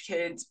teenage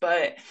kids.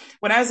 But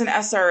when I was in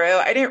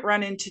SRO, I didn't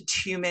run into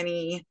too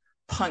many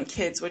punk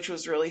kids, which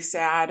was really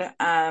sad.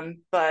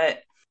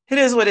 But it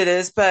is what it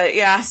is. But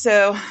yeah,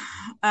 so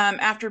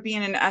after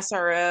being in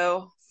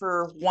SRO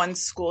for one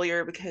school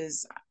year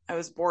because I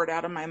was bored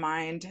out of my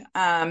mind,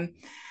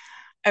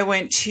 I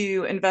went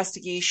to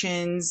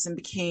investigations and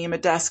became a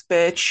desk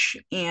bitch,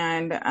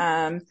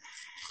 and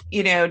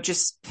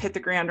just hit the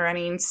ground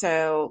running.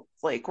 So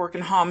like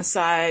working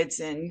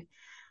homicides and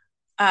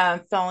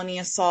felony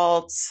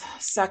assaults,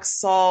 sex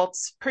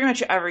assaults, pretty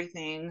much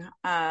everything.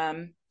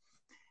 And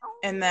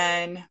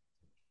then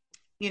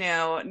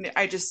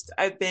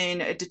I've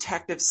been a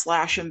detective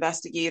slash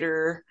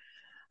investigator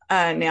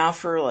now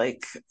for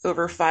like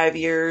over 5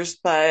 years,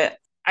 but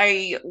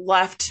I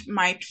left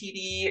my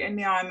PD and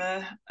now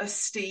I'm a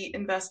state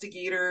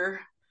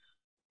investigator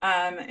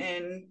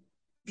in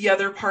the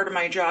other part of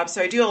my job.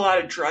 So I do a lot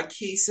of drug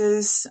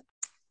cases.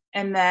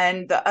 And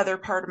then the other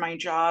part of my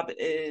job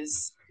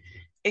is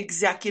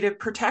executive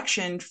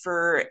protection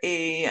for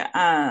a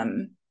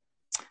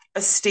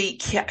state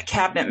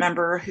cabinet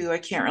member who I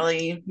can't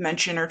really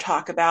mention or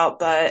talk about,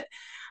 but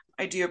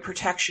I do a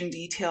protection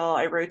detail.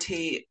 I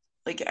rotate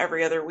like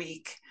every other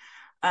week,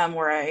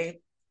 where I,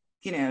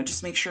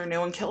 just make sure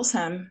no one kills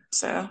him.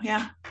 So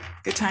yeah,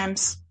 good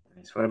times.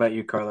 so what about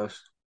you,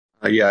 Carlos?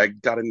 Yeah, I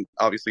got in.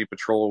 Obviously,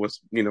 patrol was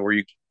where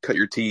you cut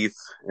your teeth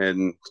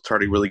and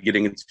started really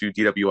getting into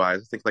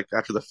DWIs. I think like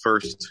after the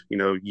first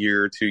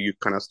year or two, you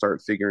kind of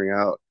start figuring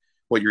out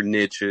what your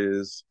niche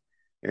is.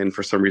 And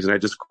for some reason, I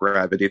just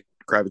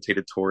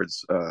gravitated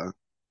towards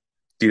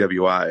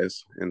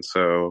DWIs, and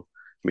so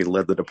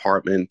led the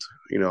department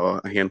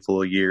a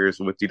handful of years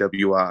with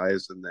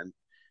DWIs, and then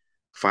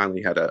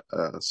finally had a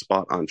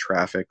spot on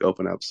traffic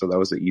open up. So that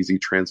was an easy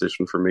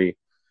transition for me.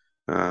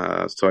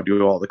 So I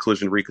do all the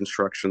collision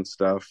reconstruction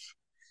stuff,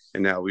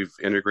 and now we've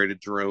integrated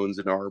drones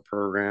into our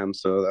program,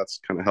 so that's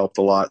kind of helped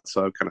a lot.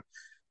 So I'm kind of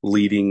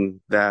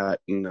leading that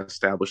and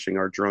establishing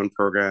our drone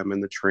program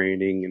and the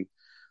training and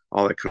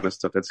all that kind of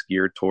stuff that's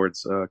geared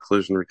towards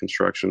collision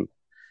reconstruction.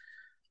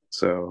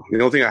 So the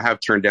only thing I have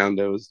turned down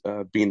though is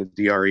being a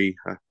DRE.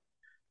 I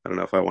don't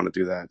know if I want to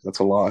do that. That's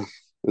a lot.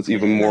 It's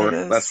even more.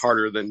 That's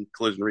harder than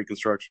collision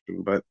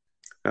reconstruction, but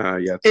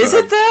yeah. Is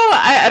it though?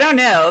 I don't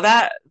know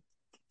that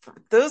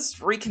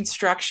those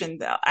reconstruction.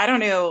 I don't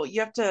know.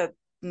 You have to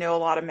know a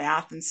lot of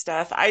math and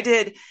stuff. I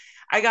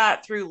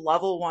got through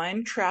level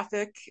 1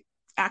 traffic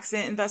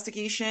accident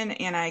investigation,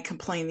 and I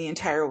complained the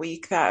entire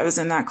week that I was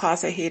in that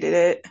class. I hated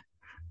it.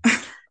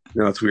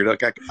 No, it's weird.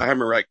 Like I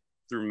remember like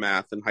through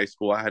math in high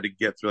school, I had to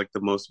get through like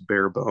the most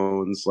bare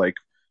bones like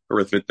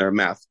arithmetic. Their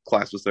math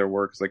classes there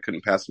were because I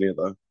couldn't pass any of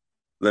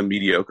the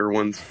mediocre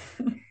ones.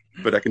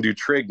 But I can do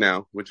trig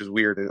now, which is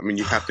weird. I mean,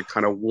 you have to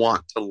kind of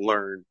want to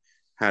learn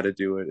how to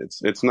do it.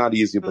 It's not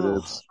easy, but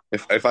it's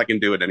if I can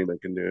do it, anybody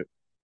can do it.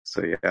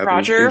 So yeah, I'm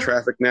in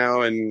traffic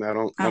now, and I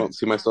don't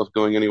see myself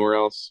going anywhere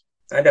else.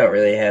 I don't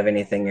really have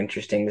anything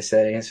interesting to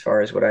say as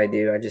far as what I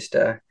do. I just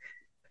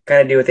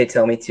kind of do what they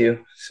tell me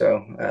to.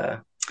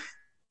 So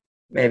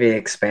maybe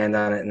expand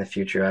on it in the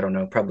future. I don't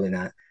know. Probably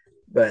not.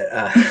 But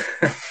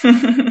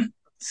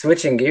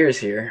Switching gears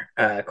here,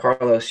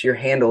 Carlos, your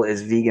handle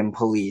is Vegan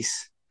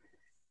Police.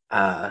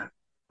 Uh,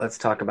 let's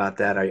talk about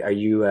that. Are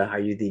you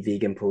the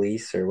Vegan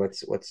Police, or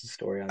what's the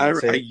story on that? I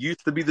So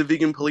used to be the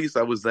vegan police.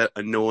 I was that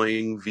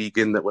annoying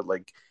vegan that would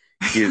like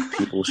give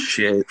people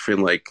shit for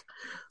like.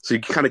 So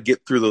you kind of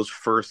get through those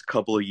first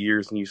couple of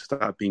years and you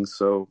stop being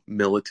so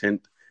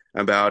militant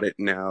about it.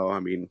 Now, I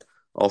mean,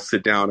 I'll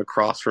sit down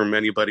across from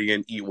anybody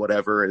and eat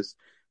whatever is,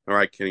 or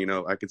I can,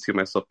 I can see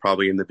myself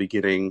probably in the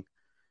beginning.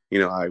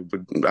 I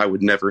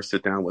would never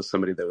sit down with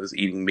somebody that was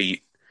eating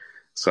meat.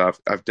 So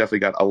I've definitely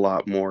got a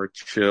lot more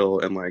chill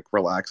and like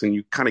relax, and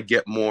you kind of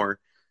get more.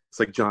 It's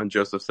like John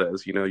Joseph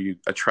says, you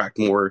attract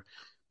more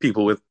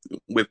people with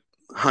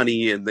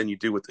honey, and then you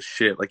do with the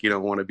shit. Like you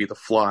don't want to be the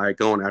fly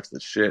going after the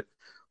shit,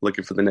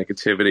 looking for the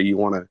negativity. You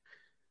want to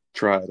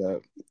try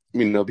to,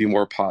 be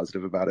more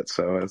positive about it.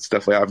 So it's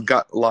definitely I've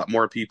got a lot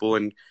more people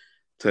and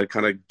to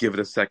kind of give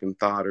it a second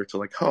thought or to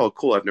like, oh,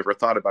 cool, I've never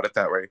thought about it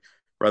that way,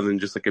 rather than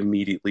just like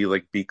immediately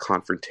like be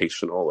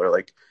confrontational or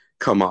like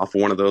come off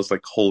one of those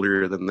like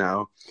holier than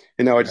thou.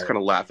 And now I just right, kind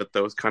of laugh at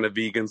those kind of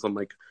vegans. I'm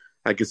like,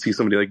 I could see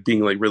somebody like being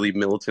like really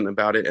militant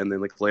about it, and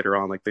then like later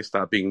on, like they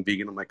stop being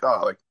vegan. I'm like,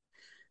 oh, like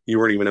you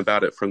weren't even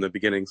about it from the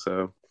beginning.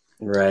 So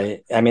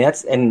right. I mean,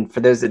 that's and for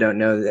those that don't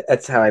know,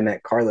 that's how I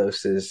met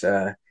Carlos. Is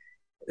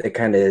it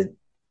kind of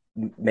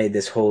made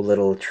this whole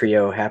little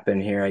trio happen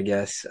here, I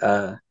guess.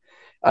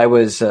 I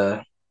was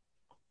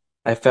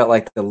I felt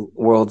like the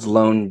world's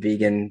lone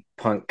vegan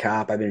punk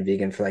cop. I've been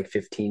vegan for like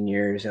 15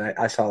 years, and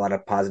I saw a lot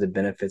of positive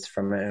benefits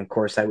from it. And of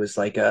course, I was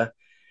like a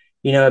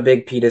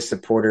big PETA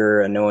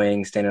supporter,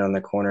 annoying, standing on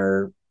the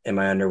corner in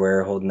my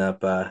underwear, holding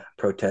up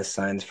protest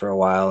signs for a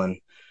while. And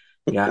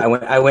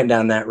I went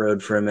down that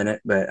road for a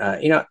minute. But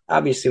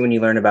obviously, when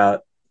you learn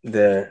about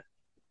the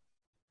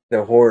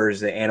the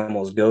horrors that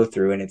animals go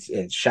through, and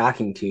it's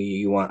shocking to you,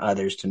 you want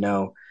others to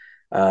know.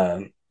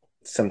 Um,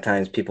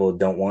 Sometimes people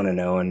don't want to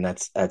know, and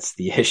that's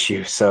the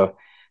issue. So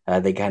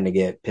they kind of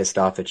get pissed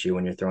off at you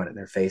when you're throwing it in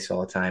their face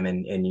all the time,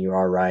 and you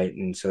are right,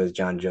 and so is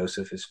John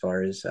Joseph as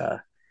far as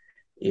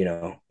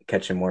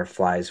catching more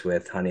flies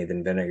with honey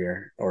than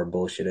vinegar, or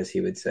bullshit, as he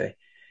would say.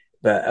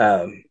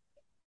 But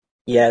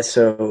yeah,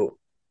 so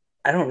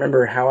I don't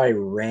remember how I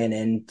ran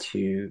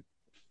into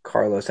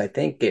Carlos. I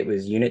think it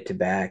was Unit to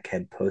Back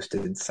had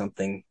posted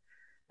something.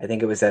 I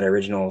think it was that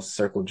original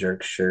Circle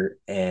Jerk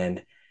shirt,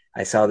 and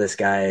I saw this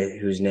guy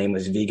whose name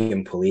was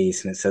Vegan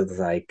Police, and it said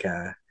like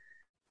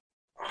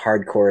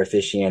hardcore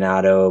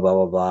aficionado, blah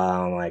blah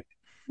blah. I'm like,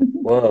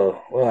 whoa,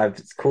 well,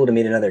 it's cool to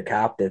meet another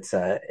cop that's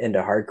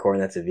into hardcore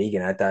and that's a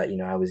vegan. I thought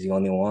I was the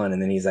only one,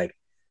 and then he's like,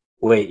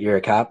 wait, you're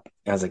a cop?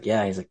 I was like,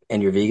 yeah. He's like,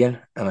 and you're vegan?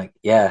 I'm like,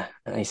 yeah.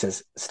 And he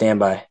says,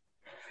 stand by.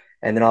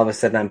 And then all of a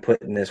sudden, I'm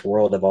put in this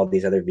world of all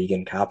these other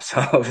vegan cops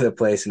all over the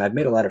place, and I've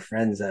made a lot of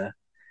friends.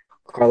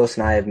 Carlos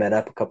and I have met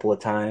up a couple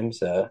of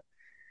times,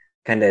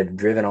 kind of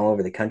driven all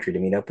over the country to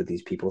meet up with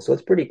these people. So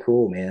it's pretty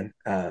cool, man.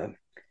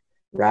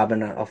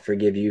 Robin, I'll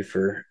forgive you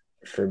for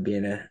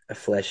being a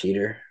flesh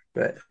eater,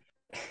 but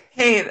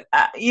Hey,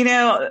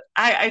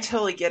 I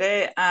totally get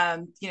it.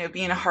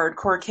 Being a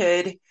hardcore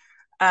kid,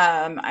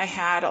 I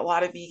had a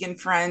lot of vegan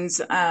friends.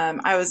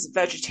 I was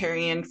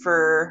vegetarian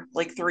for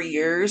like 3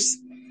 years,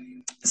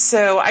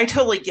 so I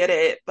totally get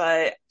it.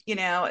 But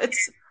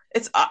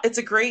it's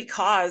a great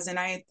cause, and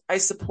I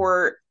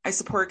support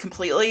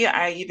completely.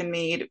 I even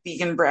made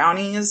vegan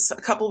brownies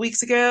a couple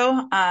weeks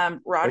ago.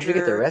 where'd you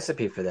get the Roger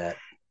recipe for that?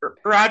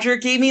 Roger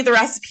gave me the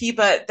recipe,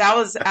 but that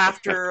was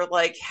after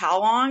like how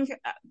long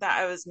that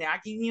I was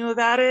nagging you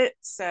about it.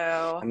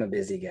 So, I'm a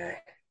busy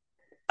guy.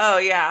 oh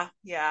yeah,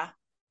 yeah.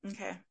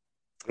 Okay. I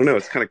don't know.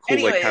 It's kind of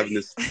cool, like having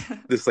Anyways,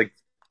 this like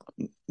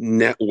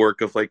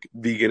network of like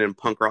vegan and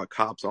punk rock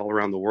cops all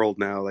around the world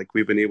now. Like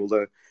we've been able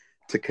to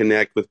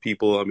connect with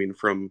people. I mean,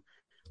 from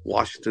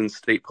Washington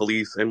State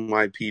Police,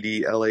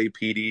 NYPD,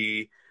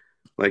 LAPD,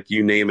 like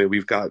you name it.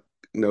 We've got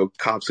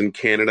cops in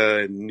Canada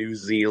and New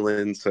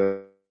Zealand.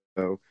 So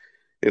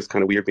it's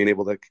kind of weird being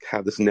able to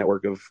have this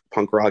network of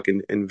punk rock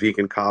and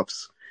vegan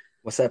cops,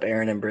 What's up,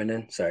 Aaron and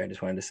Brendan? Sorry, I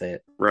just wanted to say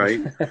right?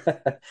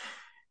 it.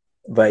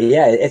 But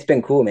yeah, it's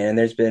been cool, man.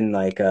 There's been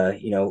like I've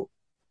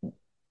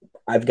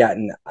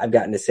gotten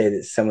to say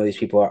that some of these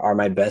people are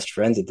my best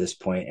friends at this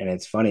point, and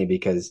it's funny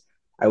because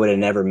I would have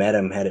never met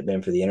them had it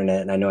been for the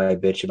internet. And I know I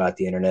bitch about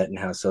the internet and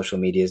how social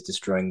media is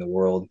destroying the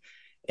world,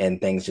 and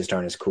things just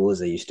aren't as cool as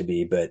they used to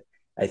be. But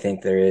I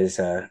think there is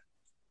a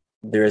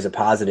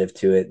positive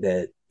to it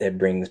that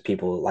brings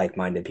people,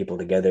 like-minded people,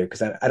 together.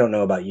 Because I don't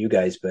know about you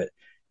guys, but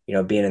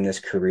being in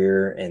this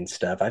career and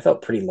stuff, I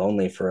felt pretty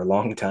lonely for a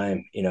long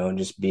time. And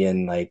just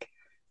being like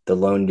the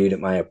lone dude at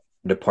my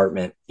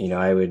department.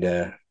 I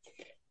would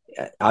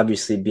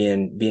obviously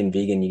being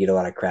vegan, you get a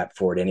lot of crap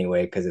for it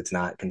anyway because it's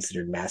not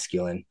considered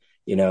masculine,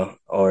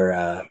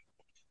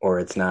 or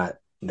it's not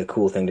the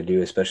cool thing to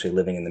do, especially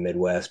living in the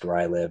Midwest where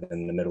I live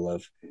in the middle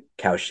of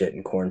cow shit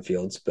and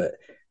cornfields. But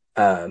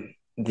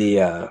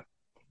the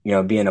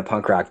being a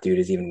punk rock dude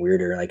is even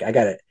weirder. Like I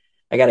got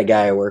a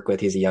guy I work with.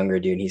 He's a younger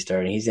dude.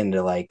 He's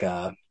into like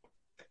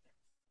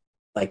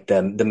like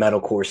the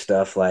metalcore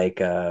stuff,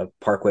 like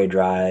Parkway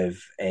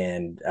Drive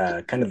and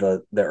kind of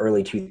the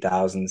early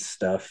 2000s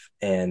stuff,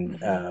 and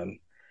Mhm.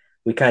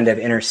 we kind of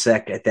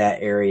intersect at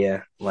that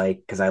area, like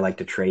because I like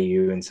to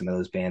Atreyu and some of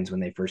those bands when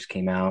they first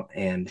came out,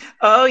 and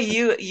Oh,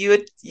 you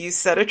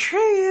said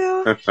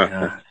Atreyu.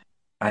 yeah,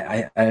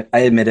 I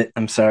admit it.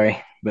 I'm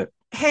sorry, but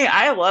Hey,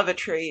 I love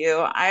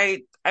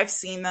Atreyu. I've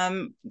seen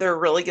them. They're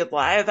really good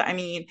live. I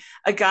mean,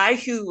 a guy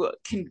who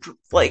can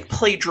like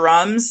play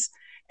drums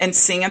and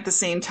sing at the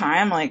same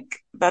time, like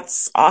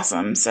that's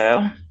awesome.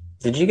 So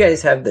did you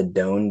guys have the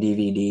Doan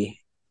DVD?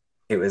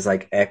 It was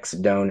like X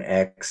Doan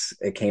X.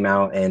 It came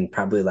out in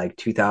probably like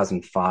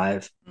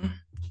 2005.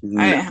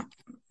 No. I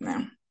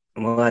no.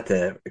 We'll have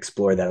to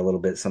explore that a little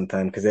bit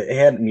sometime because it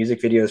had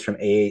music videos from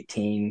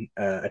A18,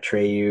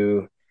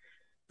 Atreyu,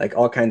 like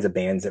all kinds of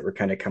bands that were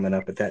kind of coming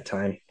up at that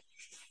time.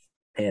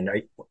 And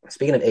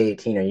speaking of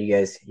A18, are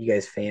you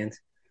guys fans?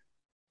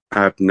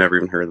 I've never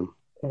even heard of them.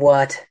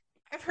 What?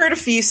 I've heard a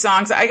few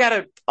songs.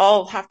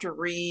 I'll have to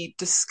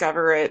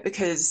rediscover it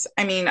because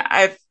I mean,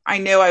 I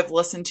know I've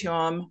listened to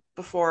them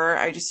before.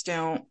 I just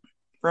don't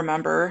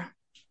remember.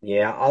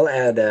 Yeah, I'll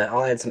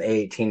add some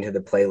A18 to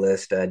the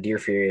playlist. Dear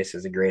Furious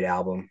is a great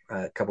album.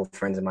 A couple of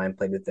friends of mine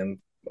played with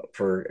them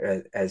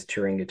for as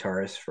touring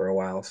guitarists for a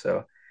while,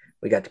 so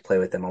we got to play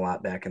with them a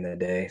lot back in the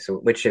day. So,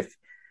 which if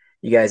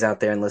you guys out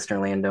there in listener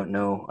land don't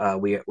know,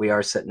 we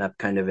are setting up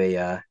kind of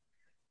a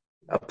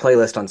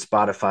playlist on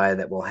Spotify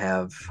that will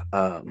have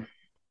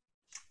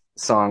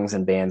songs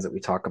and bands that we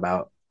talk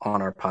about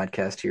on our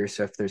podcast here.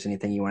 So if there's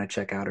anything you want to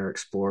check out or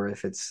explore,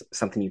 if it's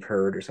something you've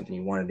heard or something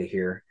you wanted to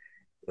hear,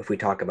 if we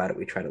talk about it,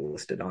 we try to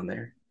list it on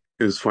there.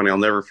 It was funny. I'll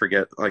never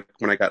forget. Like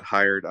when I got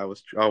hired, I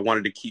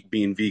wanted to keep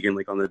being vegan,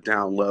 like on the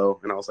down low,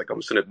 and I was like, I'm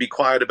just gonna be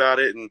quiet about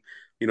it, and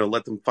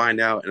let them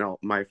find out. And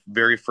my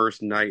very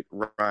first night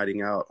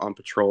riding out on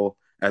patrol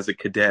as a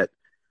cadet,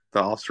 the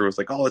officer was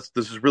like, "Oh, this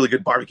is a really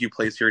good barbecue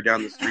place here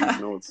down the street.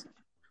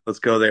 Let's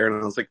go there."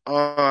 And I was like,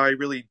 "Oh, I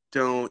really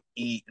don't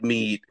eat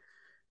meat."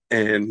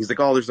 And he's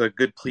like, "Oh, there's a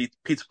good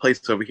pizza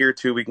place over here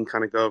too. We can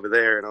kind of go over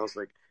there." And I was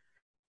like,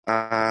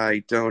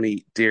 I don't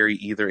eat dairy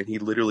either. And he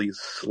literally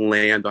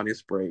slammed on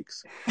his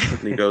brakes. And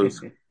he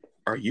goes,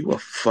 Are you a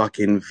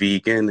fucking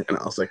vegan? And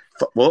I was like,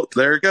 Well,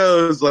 there it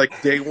goes.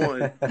 Like day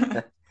one,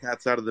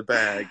 cat's out of the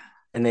bag.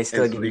 And they And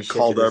still so give you shit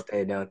to this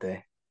day, don't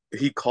they?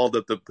 he called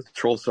up the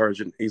patrol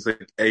sergeant. He's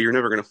like, Hey, you're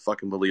never going to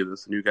fucking believe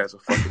this. And you guys are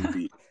fucking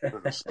vegan. And I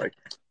was like,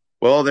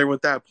 Well, there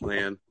went that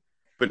plan.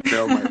 But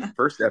no, my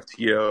first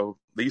FTO,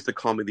 they used to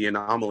call me the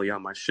anomaly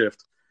on my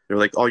shift. They're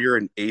like, Oh, you're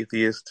an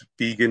atheist,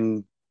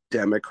 vegan,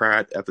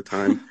 Democrat at the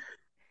time,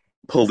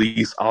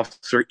 police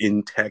officer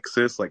in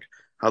Texas. Like,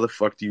 how the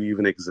fuck do you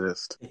even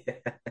exist? Yeah.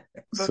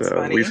 That's So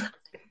funny.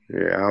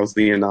 I was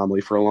the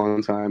anomaly for a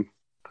long time.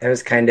 That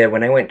was kind of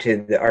when I went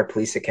to our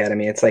police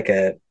academy. It's like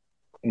a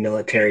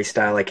military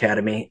style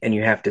academy, and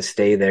you have to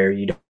stay there.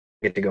 You don't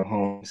get to go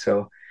home.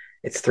 So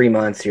it's 3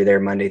 months. You're there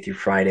Monday through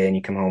Friday, and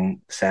you come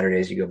home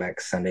Saturdays. You go back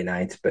Sunday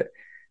nights. But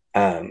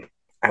um,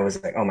 I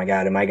was like, oh my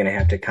God, am I going to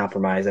have to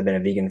compromise? I've been a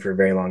vegan for a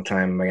very long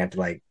time. Am I going to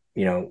have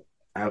to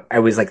I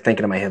was like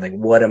thinking in my head, like,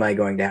 what am I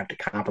going to have to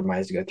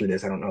compromise to go through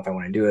this? I don't know if I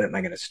want to do it. Am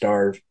I going to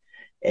starve?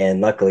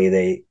 And luckily,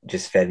 they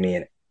just fed me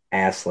an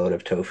ass load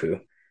of tofu.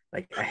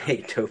 Like, I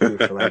hate tofu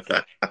for like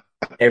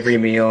every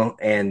meal.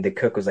 And the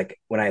cook was like,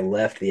 when I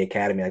left the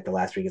academy, like the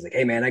last week, he's like,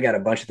 hey, man, I got a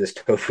bunch of this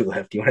tofu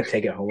left. Do you want to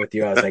take it home with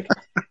you? I was like,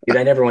 dude,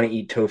 I never want to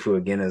eat tofu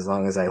again as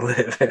long as I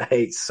live. I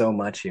ate so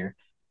much here.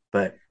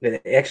 But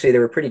actually, they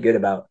were pretty good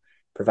about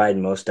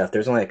providing most stuff.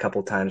 There's only a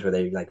couple times where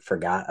they like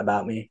forgot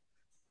about me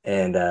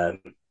and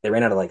they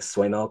ran out of like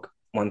soy milk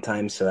one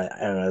time. So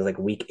I don't know, it was like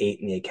week 8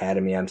 in the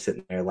academy. I'm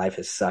sitting there, life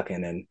is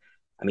sucking, and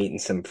I'm eating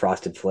some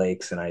frosted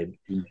flakes, and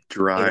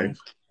Drive.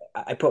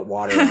 I put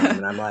water on them,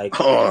 and I'm like,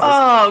 Oh,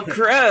 Oh, I'm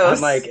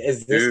gross. like,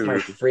 is this my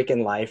dude.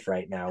 freaking life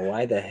right now?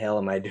 Why the hell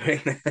am I doing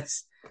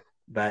this?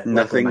 But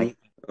luckily, Nothing.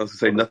 I was gonna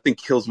say nothing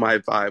kills my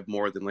vibe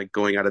more than like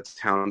going out of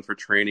town for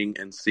training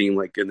and seeing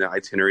like in the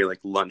itinerary like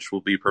lunch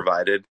will be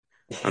provided.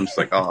 I'm just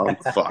like, oh, I'm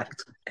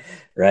fucked.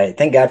 right.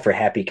 Thank God for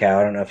Happy Cow.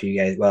 I don't know if you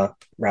guys, well,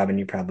 Robin,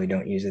 you probably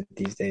don't use it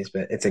these days,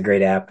 but it's a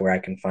great app where I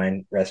can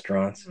find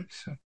restaurants.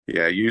 So.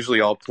 Yeah,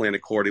 usually I'll plan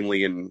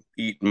accordingly and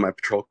eat in my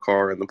patrol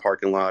car in the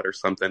parking lot or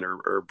something,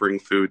 or bring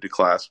food to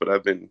class. But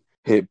I've been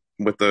hit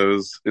with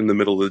those in the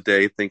middle of the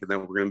day, thinking that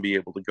we're going to be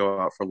able to go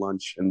out for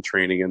lunch and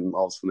training, and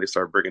all of a sudden they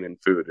start bringing in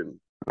food, and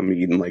I'm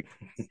eating like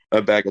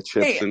a bag of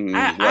chips Hey, and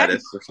I'm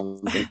lettuce or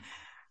something.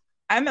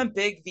 I'm a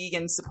big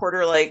vegan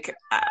supporter. Like,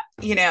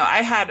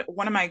 I had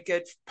one of my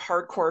good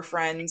hardcore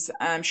friends.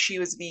 She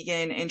was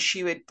vegan and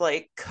she would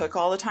like cook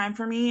all the time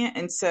for me,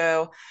 and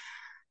so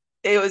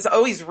it was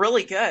always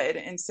really good.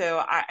 And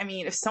so I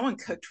mean, if someone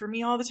cooked for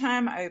me all the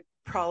time, I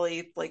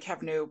probably like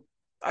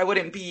I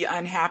wouldn't be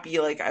unhappy.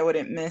 Like, I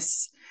wouldn't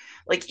miss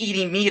like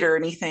eating meat or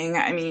anything.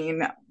 I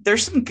mean,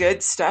 there's some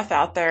good stuff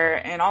out there,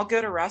 and I'll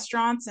go to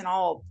restaurants and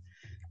I'll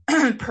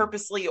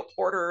purposely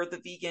order the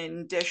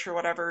vegan dish or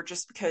whatever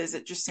just because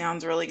it just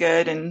sounds really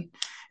good and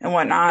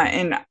whatnot.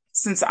 And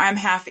since I'm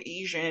half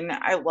Asian,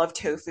 I love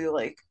tofu.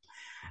 Like,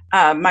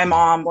 my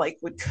mom like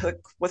would cook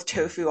with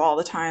tofu all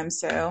the time.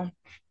 So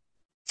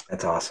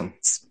That's awesome.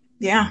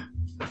 yeah.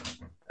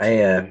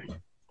 I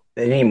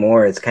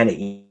anymore it's kind of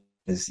easy.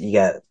 You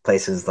got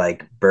places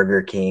like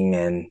Burger King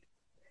and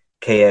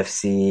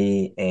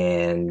KFC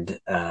and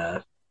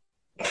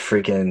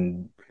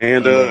freaking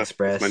Panda Panda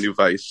is my Express. new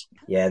vice.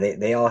 Yeah,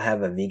 they all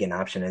have a vegan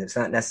option, and it's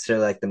not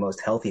necessarily like the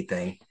most healthy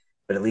thing,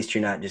 but at least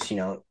you're not just,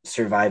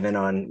 surviving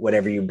on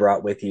whatever you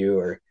brought with you.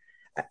 Or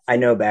I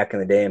know back in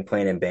the day and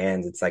playing in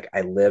bands, it's like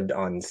I lived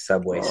on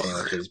Subway Oh,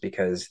 sandwiches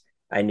because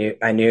I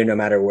knew no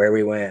matter where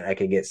we went, I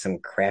could get some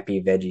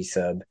crappy veggie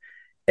sub,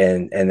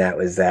 and that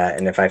was that.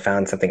 And if I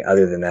found something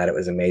other than that, it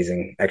was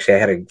amazing. Actually, I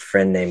had a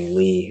friend named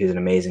Lee who's an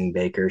amazing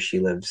baker. She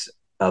lives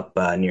up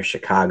near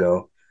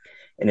Chicago,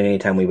 and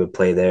anytime we would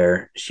play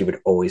there, she would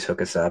always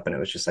hook us up, and it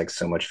was just like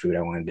so much food.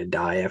 I wanted to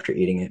die after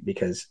eating it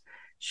because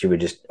she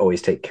would just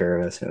always take care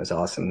of us, and it was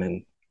awesome.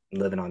 And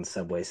living on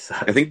Subway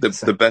I sucked. think the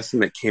So, the best thing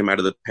that came out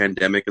of the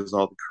pandemic is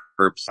all the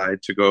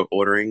curbside to go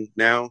ordering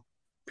now.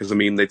 Because I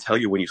mean, they tell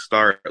you when you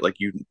start, like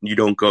you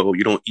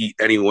don't eat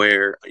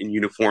anywhere in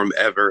uniform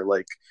ever.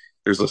 Like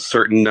there's a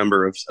certain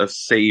number of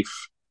safe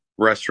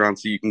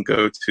restaurants that you can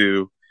go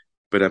to.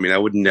 But I mean, I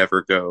would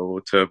never go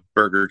to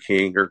Burger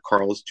King or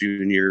Carl's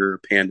Jr.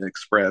 or Panda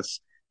Express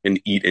and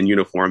eat in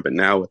uniform. But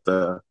now with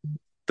the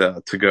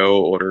to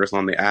go orders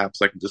on the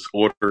apps, I can just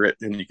order it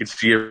and you can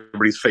see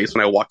everybody's face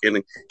when I walk in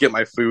and get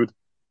my food.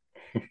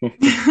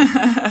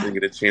 Didn't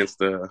get a chance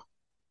to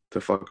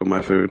fuck with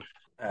my food.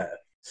 uh,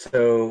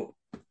 so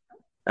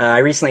I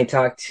recently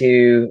talked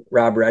to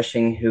Rob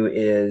Rushing, who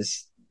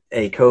is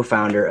a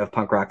co-founder of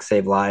Punk Rock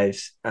Save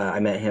Lives. I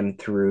met him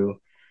through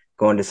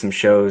going to some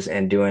shows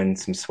and doing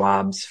some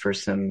swabs for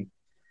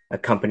a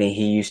company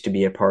he used to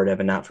be a part of,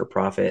 a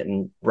not-for-profit.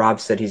 And Rob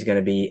said he's going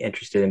to be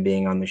interested in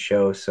being on the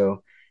show.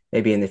 So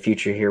maybe in the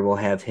future here we'll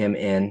have him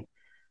in.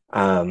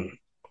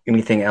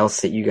 Anything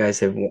else that you guys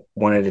have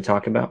wanted to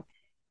talk about?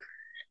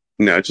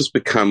 No, it's just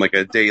become like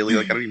a daily.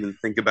 Like I don't even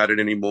think about it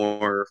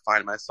anymore. Or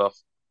find myself.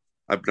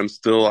 But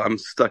I'm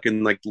stuck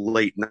in like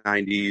late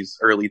 '90s,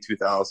 early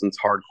 2000s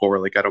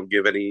hardcore. Like I don't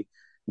give any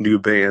new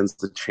bands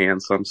the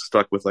chance. I'm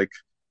stuck with like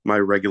my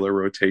regular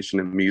rotation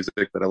of music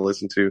that I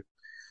listen to.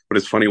 But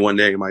it's funny. One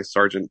day, my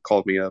sergeant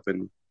called me up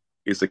and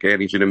he's like, "Hey, I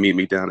need you to meet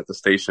me down at the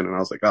station." And I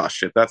was like, "Oh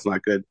shit, that's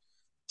not good."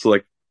 So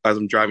like as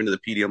I'm driving to the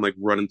PD, I'm like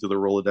running through the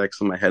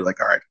Rolodex in my head,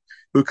 like, "All right,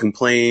 who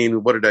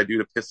complained? What did I do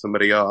to piss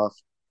somebody off?"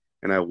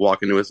 And I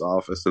walk into his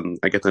office and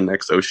I get the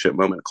next oh shit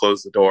moment,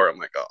 close the door. I'm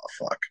like, "Oh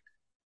fuck."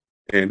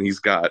 And he's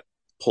got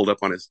pulled up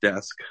on his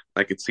desk.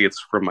 I could see it's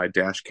from my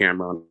dash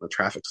camera on the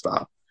traffic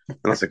stop. And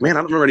I was like, "Man,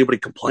 I don't remember anybody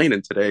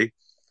complaining today."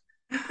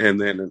 And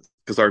then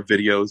because our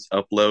videos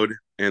upload,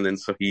 and then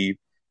so he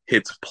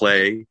hits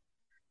play,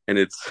 and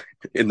it's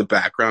in the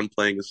background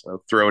playing his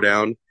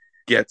throwdown,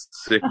 "Get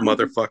sick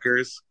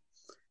motherfuckers,"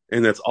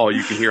 and that's all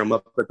you can hear. I'm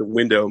up at the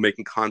window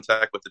making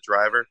contact with the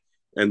driver,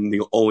 and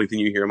the only thing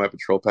you hear in my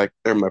patrol pack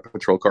or my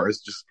patrol car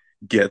is just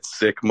 "Get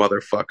sick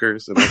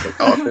motherfuckers," and I was like,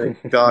 "Oh, thank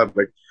God!"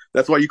 Like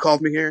that's why you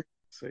called me here.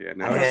 So yeah,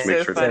 now I I just That's had make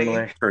so sure to funny.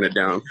 similar. turn it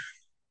down.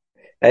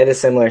 I had a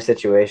similar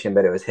situation,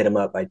 but it was "Hit 'Em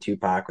Up" by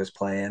Tupac was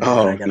playing,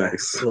 and I Oh, got a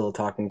nice. little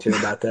talking to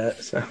about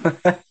that. So,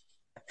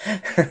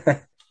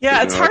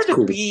 Yeah, it's No, that's hard to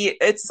cool. beat.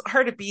 It's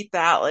hard to beat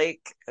that,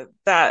 like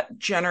that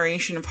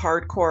generation of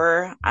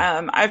hardcore.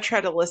 I've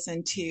tried to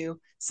listen to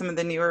some of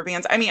the newer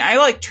bands. I mean, I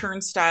like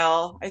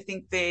Turnstile. I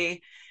think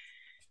they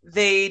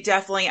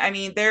definitely, I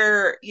mean,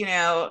 they're,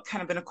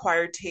 kind of an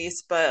acquired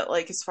taste, but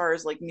like as far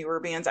as like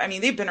newer bands, I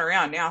mean, they've been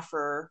around now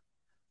for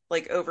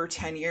like over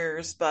 10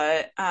 years,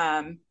 but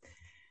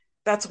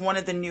that's one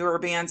of the newer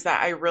bands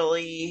that I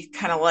really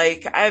kind of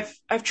like.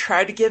 I've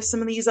tried to give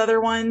some of these other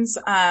ones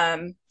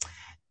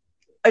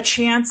a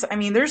chance. I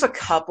mean, there's a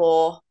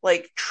couple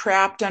like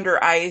Trapped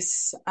Under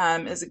Ice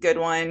is a good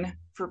one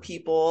for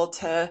people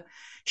to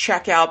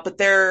check out, but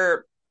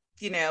they're,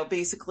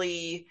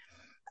 basically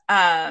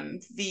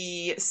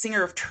the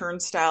singer of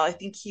Turnstile. I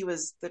think he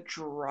was the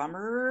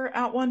drummer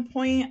at one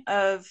point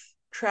of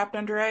Trapped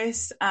Under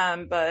Ice.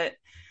 But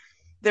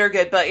they're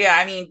good. But yeah,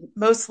 I mean,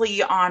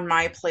 mostly on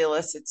my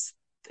playlist, it's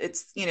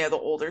the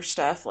older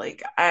stuff.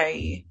 Like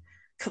I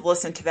could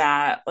listen to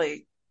that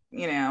like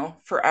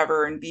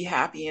forever and be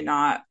happy and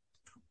not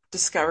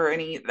discover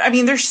any. I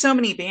mean, there's so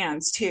many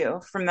bands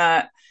too from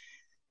that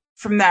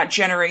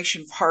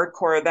generation of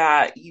hardcore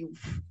that you.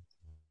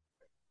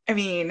 I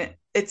mean,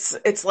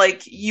 it's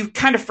like you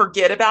kind of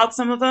forget about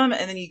some of them,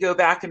 and then you go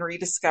back and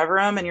rediscover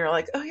them, and you're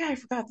like, oh yeah, I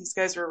forgot these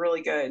guys were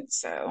really good.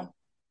 So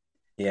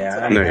that's yeah,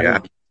 what I No, do. yeah.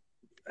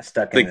 I'm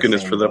stuck in Thank the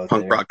goodness for same the boat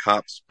punk there. rock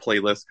cops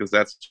playlist because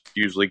that's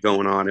usually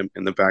going on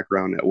in the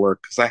background at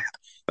work. Because I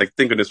like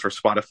thank goodness for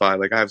Spotify.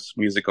 Like I have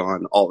music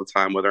on all the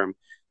time, whether I'm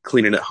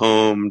cleaning at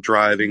home,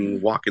 driving,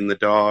 Mhm. walking the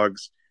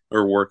dogs,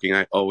 or working.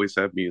 I always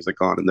have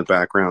music on in the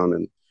background,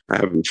 and I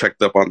haven't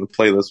checked up on the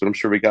playlist, but I'm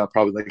sure we got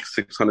probably like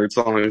 600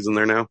 songs in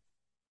there now.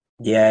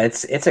 Yeah,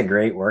 it's a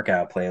great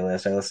workout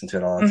playlist. I listen to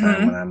it all the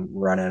time when Mhm. I'm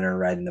running or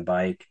riding the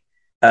bike.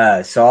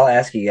 So I'll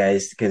ask you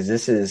guys because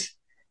this is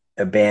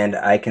a band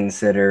I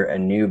consider a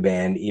new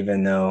band,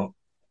 even though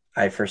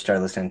I first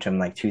started listening to them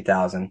like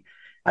 2000.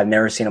 I've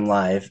never seen them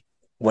live.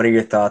 What are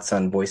your thoughts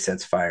on Voice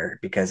Sets Fire?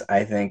 Because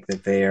I think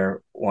that they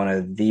are one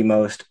of the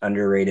most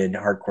underrated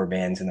hardcore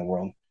bands in the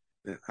world.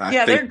 I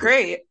Yeah, think, they're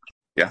great.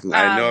 yeah,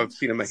 I know I've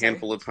seen them a Sorry.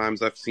 handful of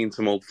times. I've seen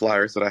some old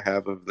flyers that I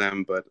have of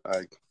them, but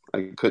I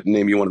couldn't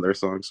name you one of their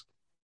songs.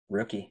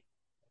 Rookie.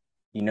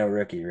 You know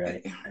Rookie,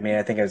 right? I mean,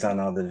 I think I was on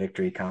all the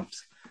Victory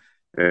comps.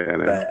 Yeah, I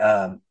know.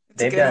 But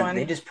It's a good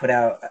they one. just put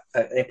out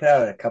they put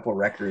out a couple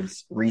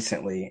records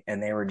recently,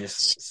 and they were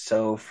just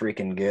so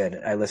freaking good.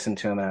 I listened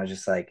to them and I was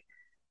just like,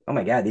 oh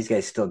my god, these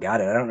guys still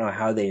got it. I don't know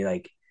how they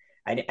like.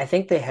 I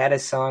think they had a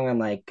song on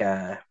like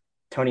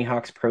Tony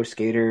Hawk's Pro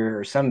Skater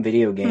or some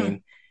video Hmm.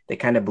 game that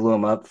kind of blew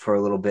them up for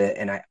a little bit,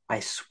 and I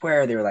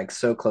swear they were like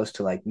so close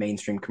to like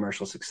mainstream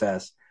commercial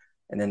success,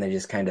 and then they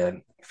just kind of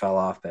fell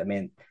off. But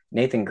man,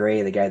 Nathan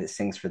Gray, the guy that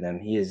sings for them,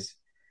 he's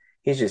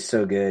just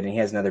so good. And he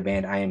has another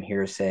band, I Am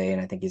Hearsay,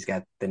 and I think he's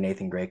got the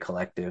Nathan Gray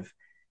Collective.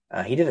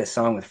 He did a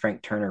song with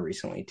Frank Turner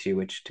recently too,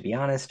 which to be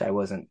honest, I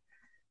wasn't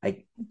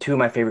like two of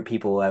my favorite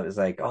people. I was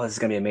like, oh, this is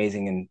gonna be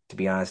amazing, and to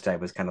be honest, I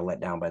was kind of let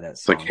down by that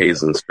It's like song. But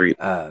Hazen Street.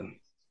 yeah,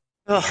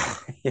 Ugh,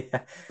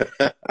 yeah,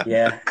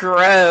 yeah.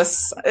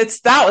 gross.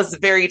 That was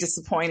very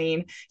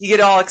disappointing. You get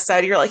all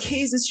excited. You're like,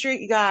 Hazen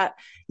Street, you got,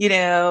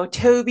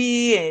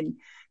 Toby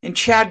and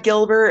Chad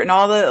Gilbert and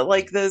all the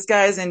like those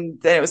guys,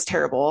 and then it was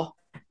terrible.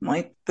 I'm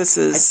like, this I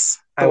is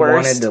the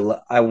worst.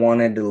 I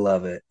wanted to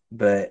love it,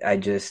 but I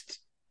just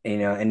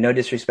and no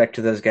disrespect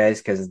to those guys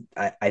because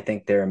I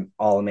think they're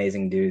all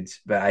amazing dudes,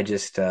 but I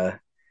just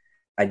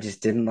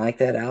didn't like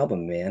that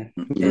album, man.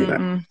 It Yeah.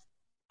 Mm-mm.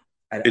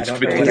 I It just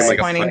don't know Very what became I like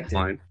a disappointing. expected.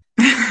 punchline.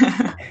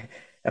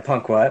 A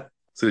punk what?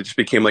 So it just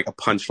became like a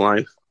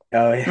punchline.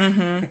 Oh yeah.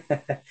 Hmm.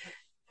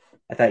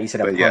 I thought you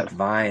said a But yeah, punk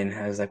Vine.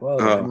 I was like,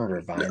 whoa, I remember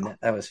no, Vine.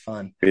 That was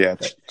fun. yeah,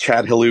 But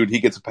Chad Halud, he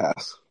gets a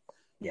pass.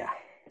 yeah.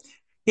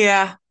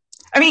 Yeah.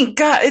 I mean,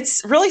 God,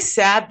 it's really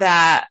sad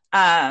that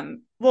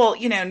well,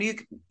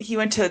 he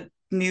went to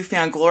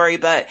Newfound Glory,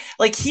 but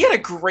like he had a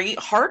great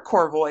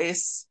hardcore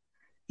voice,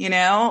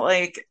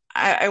 like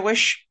I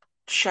wish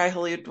Shai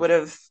Hulud would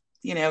have,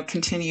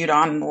 continued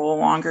on a little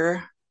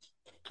longer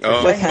For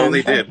Oh, with Shai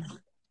they him. Hulud, did.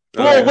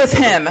 Oh Well, yeah.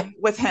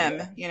 with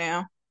him.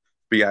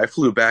 But yeah, I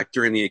flew back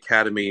during the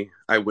academy.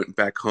 I went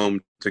back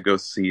home to go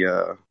see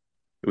it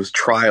was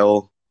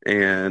Trial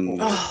and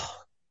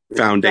Oh, that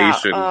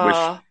Foundation,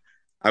 which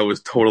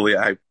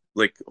I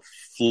like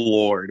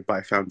floored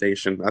by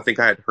Foundation. I think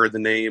I had heard the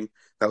name.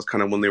 That was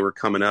kind of when they were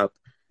coming up,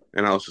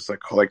 and I was just like,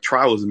 oh, like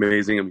Trial was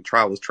amazing. I mean,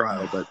 Trial was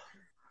Trial, but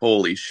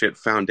holy shit,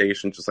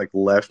 Foundation just like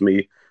left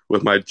me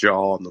with my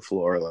jaw on the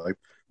floor. Like,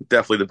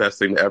 definitely the best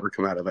thing to ever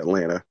come out of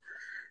Atlanta.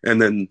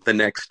 And then the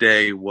next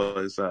day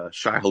was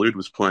Shai Hulud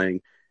was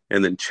playing,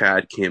 and then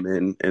Chad came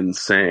in and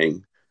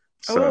sang.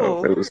 So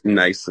oh. it was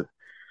nice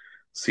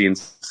seeing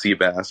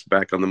Seabass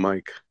back on the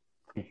mic.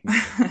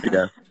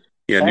 Yeah,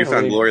 yeah. Shai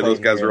Newfound Hulud Glory, those played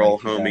guys here are in like all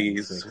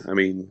homies. 2006. I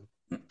mean,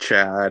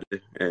 Chad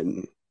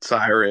and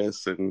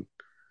Cyrus and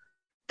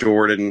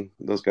Jordan,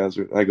 those guys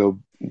are. I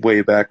go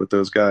way back with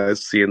those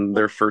guys, seeing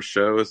their first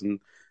shows and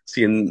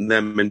seeing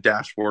them in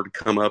Dashboard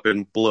come up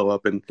and blow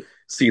up, and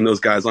seeing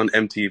those guys on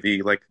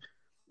MTV. Like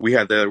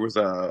there was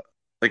a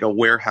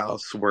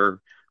warehouse where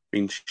I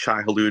mean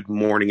Shai Hulud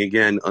Morning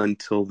Again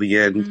Until the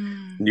End,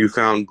 Mm.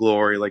 Newfound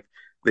Glory, like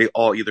they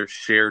all either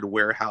shared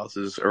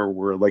warehouses or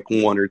were like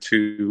one or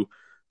two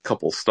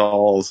couple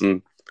stalls,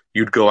 and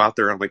you'd go out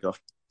there on like a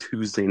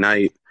Tuesday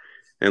night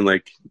and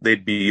like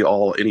they'd be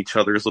all in each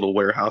other's little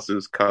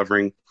warehouses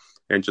covering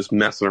and just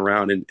messing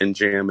around and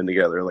jamming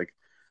together. Like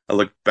I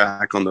look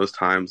back on those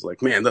times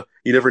like, man,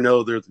 you never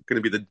know they're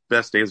going to be the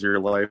best days of your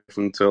life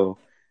until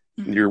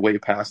you're way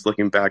past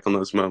looking back on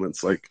those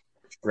moments. Like,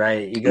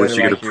 Right. unless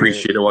you can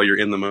appreciate it while you're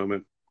in the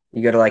moment.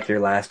 You go to like your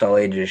last all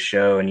ages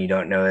show and you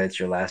don't know it's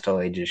your last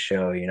all ages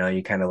show,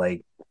 you kind of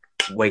like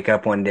wake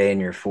up one day and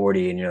you're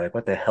 40 and you're like,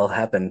 what the hell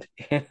happened?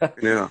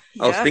 Yeah.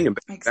 I was Yep, thinking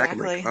back and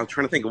like, exactly. I was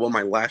trying to think of what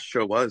my last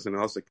show was. And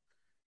I was like,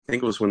 I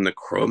think it was when the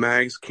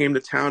Cro-Mags came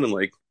to town in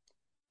like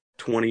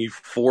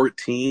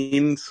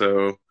 2014.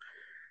 So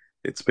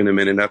it's been a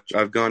minute.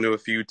 I've gone to a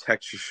few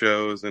Texas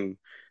shows and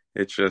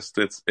it's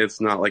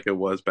not like it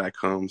was back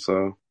home.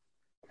 So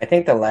I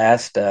think the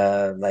last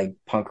like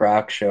punk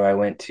rock show I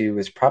went to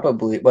was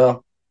probably,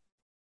 well,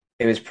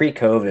 it was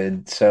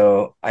pre-COVID.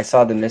 So I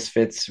saw the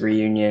Misfits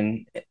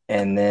reunion,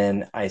 and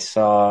then I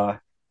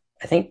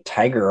think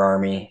Tiger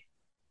Army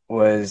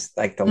was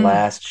like the Mm.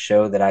 last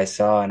show that I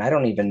saw, and I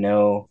don't even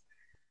know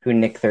who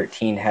Nick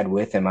 13 had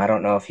with him. I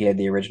don't know if he had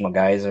the original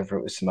guys or if it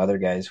was some other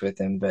guys with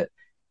him, but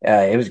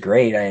it was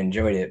great. I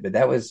enjoyed it. But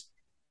that was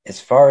as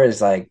far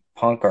as like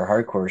punk or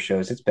hardcore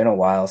shows, it's been a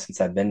while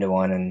since I've been to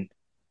one, and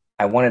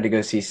I wanted to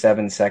go see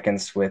 7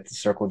 Seconds with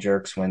Circle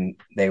Jerks when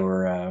they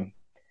were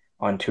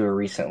on tour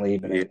recently,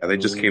 but yeah, I they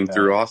just believe came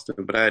through Austin,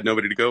 but I had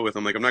nobody to go with.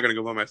 I'm like, I'm not going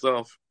to go by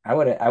myself. I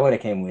would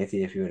have came with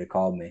you if you would have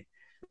called me.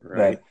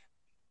 Right. But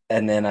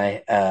and then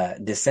I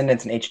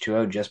Descendants and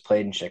H2O just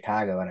played in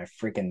Chicago, and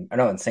I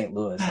no, in St.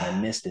 Louis, and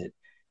I missed it.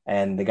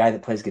 And the guy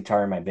that plays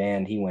guitar in my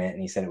band, he went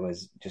and he said it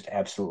was just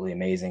absolutely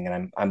amazing.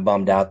 And I'm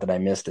bummed out that I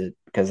missed it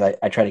because I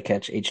try to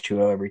catch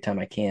H2O every time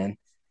I can.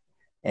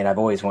 And I've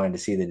always wanted to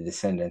see the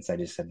Descendants. I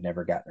just have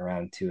never gotten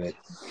around to it.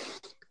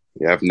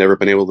 Yeah, I've never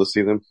been able to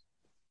see them.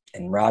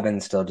 And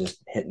Robin's still just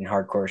hitting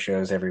hardcore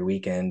shows every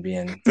weekend,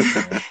 being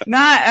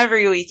Not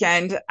every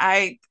weekend.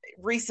 I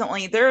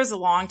recently, there was a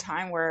long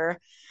time where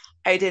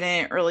I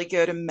didn't really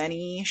go to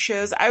many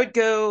shows. I would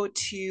go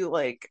to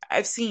like,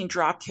 I've seen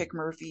Dropkick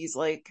Murphys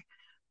like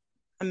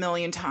a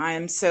million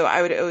times, so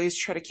I would always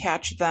try to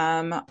catch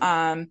them.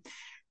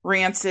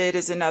 Rancid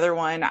is another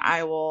one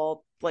I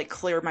will like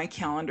clear my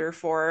calendar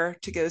for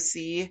to go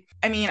see.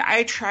 I mean,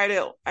 I try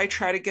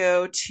to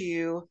go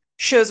to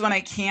shows when I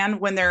can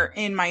when they're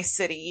in my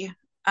city,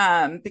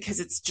 because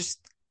it's just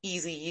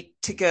easy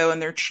to go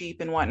and they're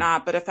cheap and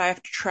whatnot. But if I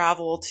have to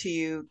travel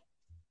to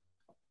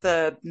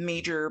the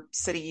major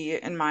city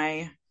in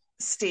my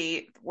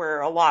state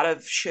where a lot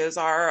of shows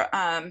are,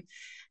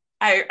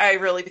 I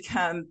really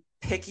become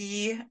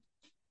picky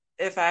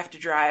if I have to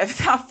drive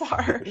that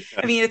far.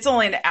 I mean, it's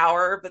only an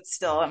hour, but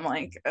still, I'm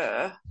like,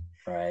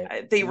 right.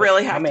 they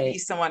really How have to be many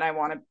someone I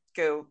want to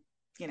go,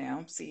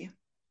 see.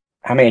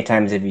 how many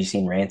times have you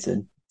seen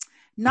Rancid?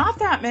 Not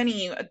that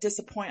many.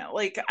 Disappoint.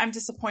 Like, I'm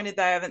disappointed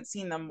that I haven't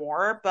seen them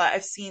more, but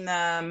I've seen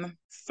them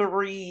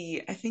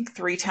I think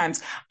three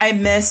times. I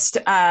missed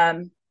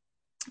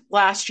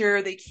last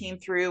year. They came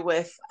through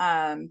with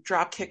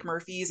Dropkick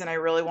Murphys, and I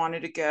really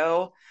wanted to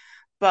go,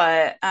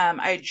 but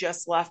I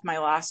just left my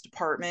last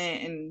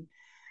apartment, and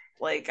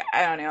like,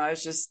 I don't know, I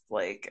was just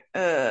like,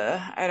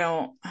 I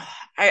don't,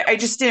 I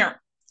just didn't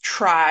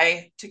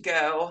try to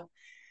go.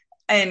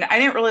 And I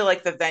didn't really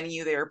like the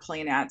venue they were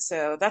playing at.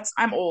 So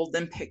I'm old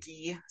and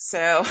picky.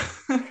 So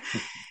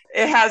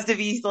it has to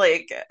be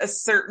like a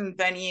certain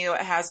venue.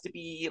 It has to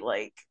be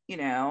like,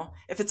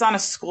 if it's on a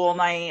school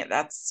night,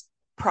 that's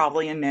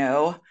probably a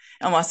no,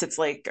 unless it's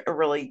like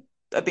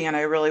a band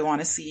I really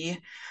want to see.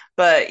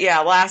 But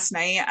yeah, last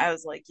night I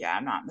was like, yeah,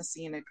 I'm not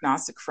missing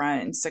Agnostic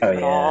Front and Sick Oh of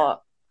It yeah.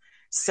 All.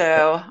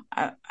 So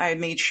I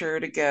made sure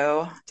to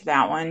go to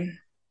that one.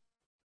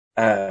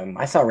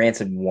 I saw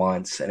Rancid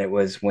once, and it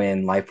was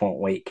when Life Won't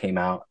Wait came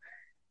out,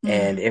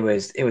 and Mm.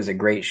 it was a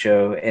great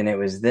show, and it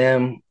was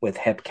them with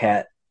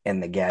Hepcat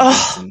and the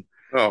Gadgets, Oh, and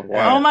Oh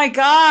oh wow. my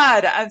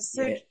God.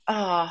 yeah,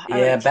 I would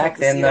yeah. have killed Back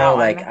to then see though, that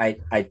like one.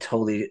 I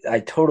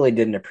totally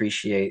didn't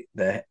appreciate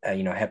the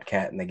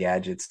Hepcat and the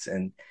Gadgets,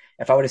 and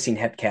if I would have seen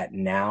Hepcat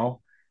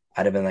now,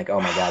 I'd have been like,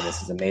 oh my god,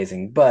 this is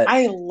amazing. But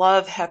I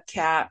love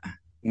Hepcat.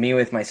 me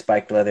with my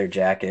spiked leather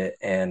jacket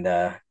and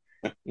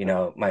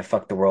my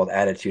fuck the world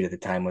attitude at the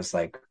time was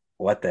like,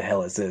 what the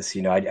hell is this?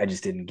 I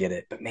just didn't get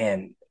it. But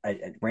man,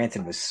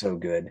 Rancid was so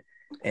good.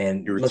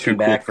 You And were too looking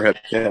cool back, for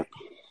Hepcat.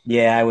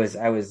 yeah, I was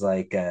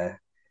like, I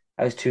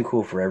was too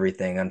cool for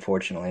everything,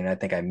 unfortunately, and I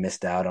think I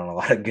missed out on a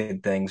lot of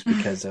good things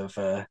because of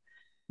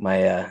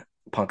my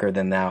punker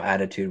than thou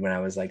attitude when I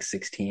was like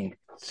 16.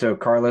 So,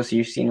 Carlos,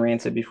 you've seen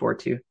Rancid before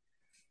too?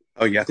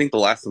 Oh yeah, I think the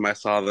last time I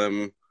saw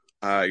them,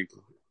 I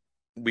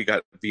we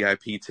got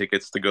VIP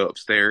tickets to go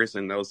upstairs,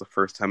 and that was the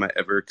first time I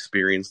ever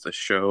experienced a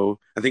show.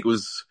 I think it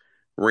was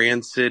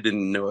Rancid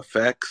and No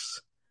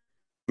Effects.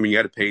 I mean, you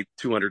had to pay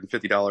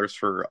 $250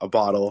 for a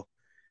bottle,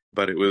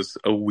 but it was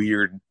a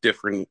weird,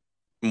 different,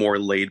 more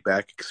laid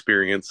back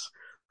experience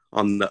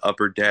on the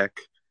upper deck.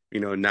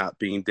 Not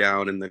being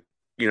down in the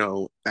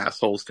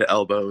assholes to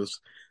elbows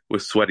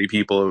with sweaty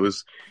people. It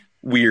was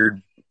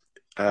weird.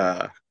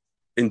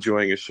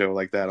 Enjoying a show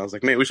like that. I was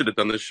like, man, we should have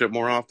done this shit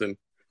more often.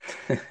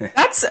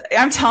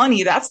 I'm telling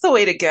you, that's the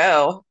way to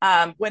go.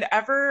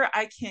 Whenever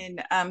I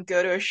can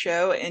go to a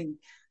show and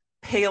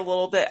pay a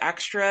little bit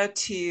extra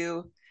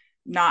to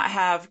not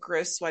have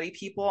gross, sweaty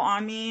people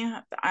on me,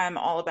 I'm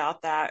all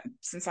about that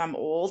since I'm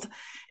old.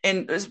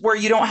 And where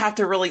you don't have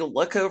to really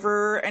look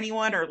over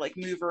anyone or like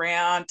move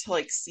around to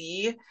like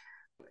see,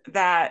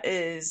 that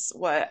is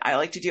what I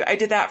like to do. I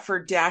did that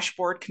for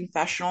Dashboard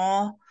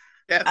Confessional.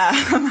 Yes.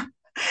 Um,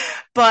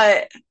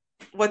 but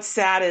what's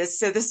sad is,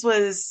 so this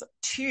was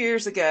 2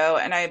 years ago,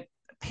 and I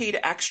paid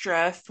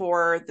extra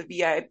for the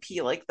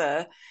VIP, like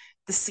the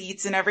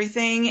seats and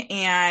everything,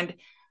 and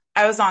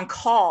I was on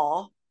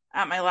call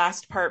at my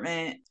last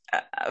apartment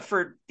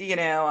for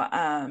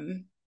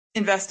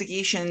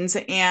investigations,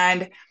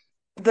 and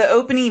the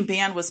opening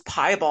band was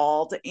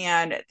Piebald,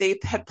 and they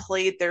had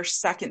played their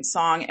second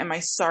song, and my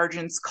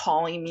sergeant's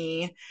calling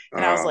me,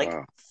 and I was like,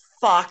 Uh,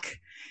 fuck.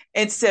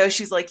 And so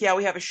she's like, yeah,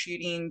 we have a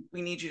shooting,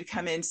 we need you to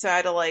come in. So I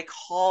had to like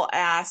haul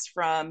ass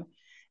from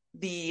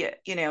the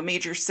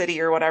major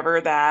city or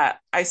whatever that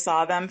I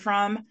saw them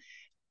from,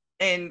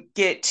 and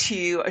get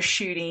to a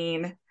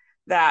shooting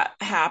that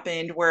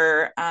happened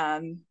where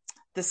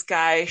this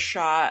guy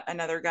shot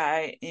another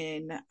guy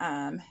in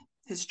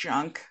his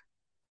junk,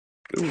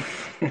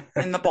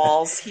 in the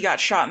balls. He got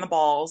shot in the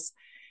balls.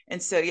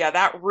 And so, yeah,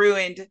 that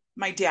ruined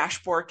my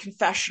dashboard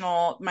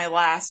confessional, my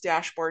last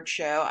dashboard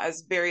show. I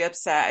was very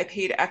upset. I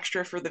paid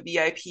extra for the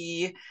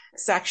VIP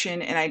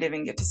section and I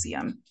didn't get to see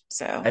him.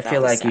 So I that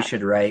feel was like you sad.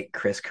 should write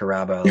Chris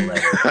Carrabba a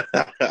letter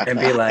and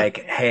be like,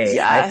 "Hey,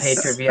 I paid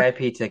for Yes.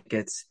 VIP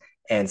tickets,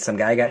 and some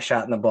guy got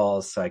shot in the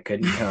balls, so I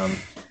couldn't come.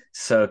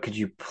 So could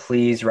you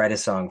please write a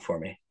song for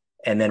me,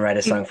 and then write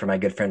a song for my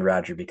good friend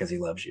Roger because he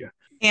loves you."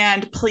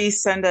 And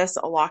please send us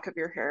a lock of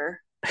your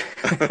hair.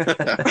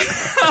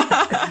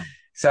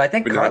 So I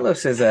think But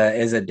Carlos is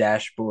a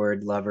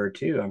dashboard lover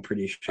too. I'm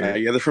pretty sure.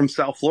 yeah, they're from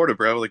South Florida,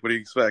 bro. Like, what do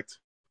you expect?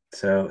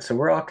 So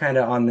we're all kind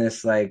of on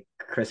this like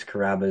Chris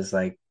Carrabba's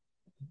like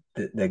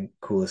the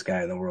coolest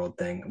guy in the world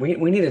thing. We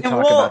need to And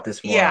talk about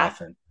this more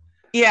often.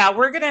 Yeah,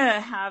 we're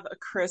gonna have a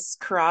Chris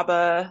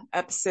Carrabba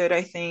episode,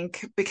 I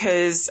think,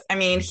 because I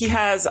mean he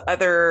has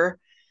other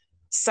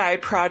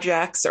side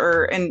projects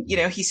and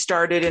he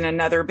started in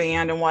another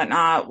band and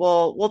whatnot.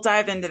 We'll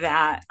dive into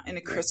that in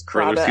a Chris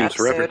Brother Carrabba seems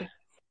forever. episode.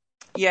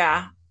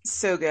 Yeah,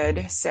 so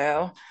good.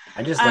 So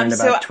I just learned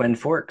about Twin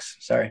Forks.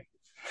 Sorry.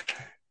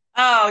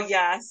 oh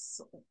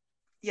yes.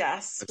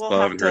 We'll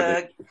have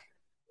to.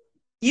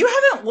 You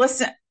haven't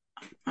listened.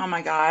 Oh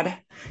my God.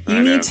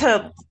 You need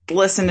to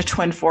listen to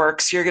Twin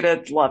Forks. You're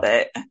going to love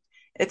it.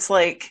 It's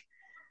like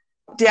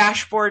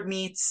Dashboard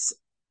meets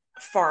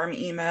farm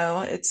emo.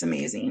 It's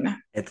amazing.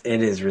 It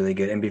is really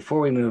good. And before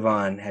we move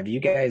on, have you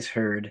guys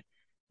heard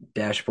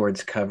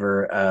Dashboard's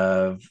cover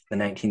of the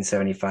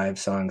 1975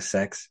 song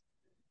Sex?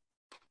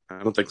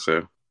 I don't think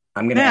so.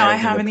 I'm going to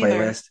add it to the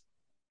playlist.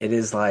 It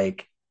is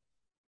like,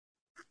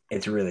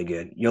 it's really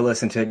good. You'll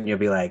listen to it and you'll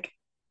be like,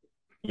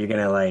 you're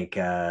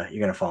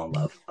gonna fall in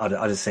love.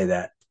 I'll just say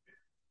that.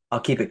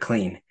 I'll keep it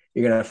clean.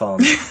 You're gonna fall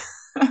in love.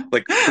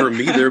 Like for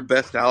me, their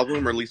best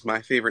album, or at least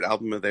my favorite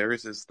album of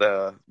theirs, is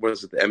the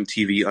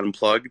MTV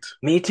Unplugged.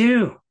 Me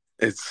too.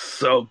 It's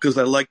so because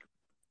I like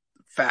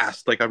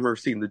fast. Like I remember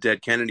seeing the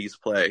Dead Kennedys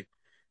play,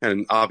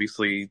 and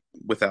obviously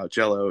without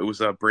Jello, it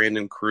was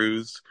Brandon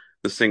Cruz,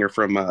 the singer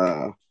from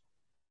what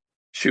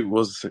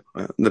was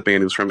the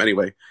band he was from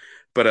anyway,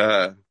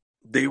 but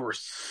they were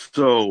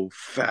so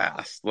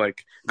fast.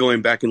 Like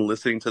going back and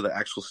listening to the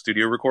actual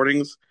studio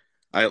recordings,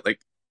 I like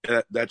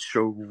that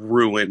show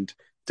ruined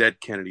Dead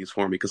Kennedys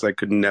for me because I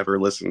could never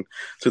listen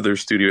to their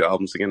studio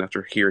albums again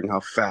after hearing how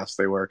fast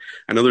they were.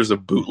 I know there's a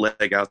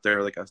bootleg out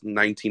there, like a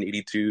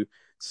 1982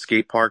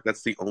 Skate Park.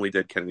 That's the only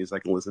Dead Kennedys I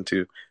can listen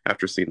to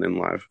after seeing them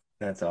live.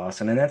 That's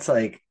awesome. And that's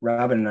like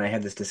Robin and I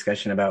had this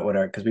discussion about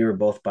because we were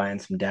both buying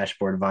some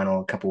Dashboard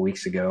vinyl a couple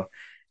weeks ago,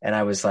 and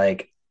I was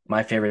like,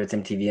 my favorite is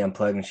MTV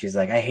Unplugged, and she's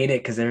like, I hate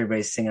it because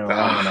everybody's singing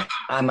along.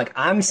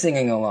 I'm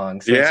singing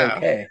along, so it's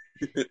okay.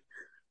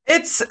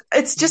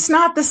 It's just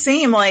not the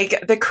same.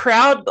 Like the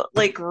crowd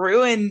like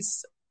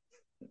ruins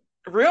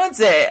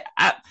it.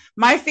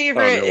 My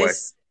favorite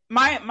is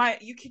my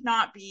you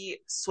cannot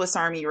beat Swiss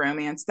Army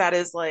Romance. That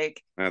is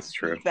like that's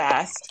true. The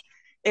best.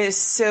 It is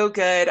so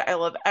good. I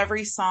love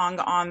every song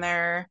on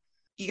there.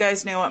 You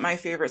guys know what my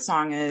favorite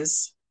song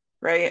is,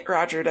 right?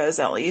 Roger does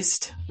at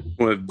least.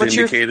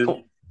 Vindicated?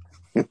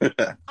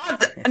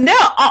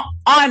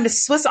 On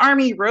Swiss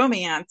Army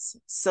Romance.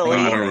 Silly.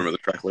 I don't remember the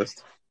track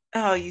list.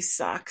 Oh, you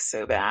suck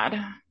so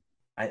bad.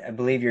 I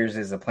believe yours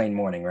is A Plain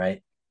Morning,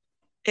 right?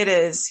 It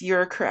is.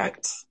 You're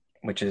correct.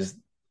 Which is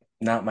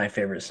not my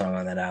favorite song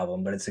on that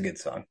album, but it's a good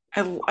song.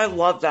 I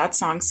love that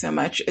song so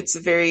much. It's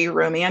very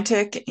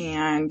romantic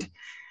and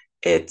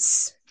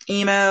it's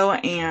emo,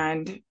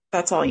 and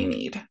that's all you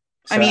need.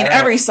 So I mean,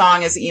 every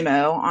song is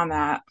emo on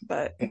that,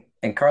 but.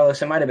 And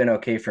Carlos, it might have been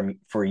okay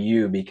for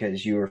you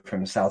because you were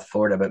from South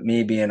Florida, but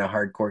me being a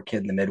hardcore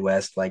kid in the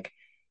Midwest, like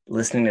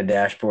listening to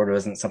Dashboard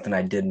wasn't something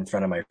I did in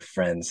front of my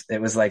friends.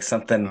 It was like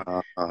something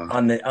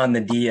on the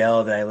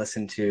DL that I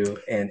listened to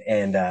and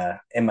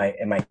in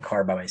my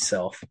car by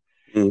myself.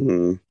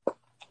 Mm-hmm.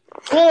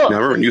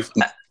 Well,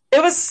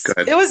 it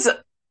was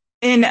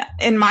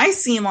in my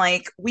scene,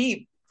 like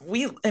we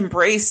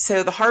embraced.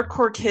 So the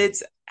hardcore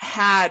kids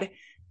had,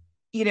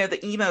 the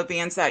emo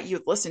bands that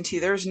you'd listen to.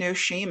 There's no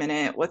shame in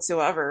it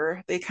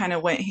whatsoever. They kind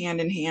of went hand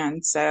in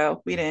hand.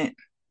 So we didn't.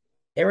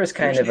 There was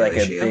kind of like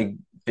a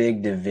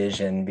big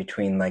division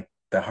between like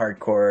the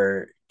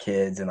hardcore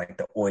kids and like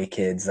the oi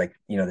kids, like,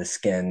 the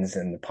Skins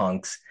and the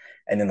punks,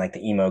 and then like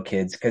the emo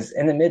kids. Because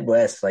in the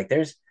Midwest, like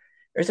there's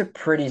a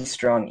pretty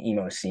strong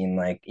emo scene.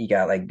 Like you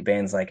got like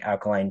bands like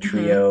Alkaline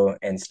Trio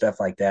and stuff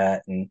like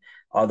that, and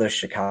all those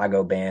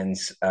Chicago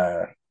bands.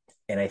 And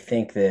I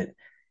think that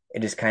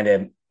it just kind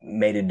of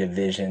made a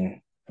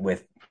division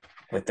with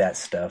that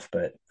stuff.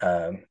 But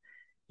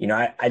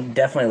I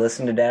definitely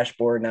listened to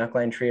Dashboard and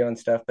Alkaline Trio and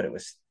stuff, but it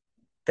was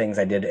things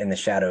I did in the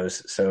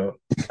shadows, so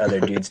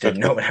other dudes didn't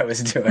know what I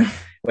was doing,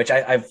 which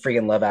I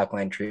freaking love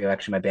Alkaline Trio.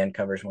 Actually, my band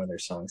covers one of their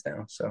songs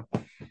now. So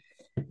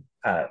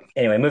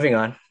anyway, moving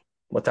on.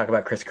 We'll talk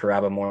about Chris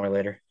Carrabba more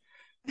later.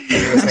 If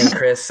you're listening,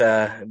 Chris,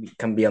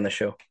 come be on the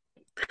show.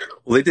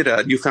 Well, they did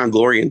a New Found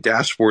Glory, and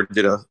Dashboard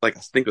did I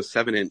think a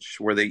 7-inch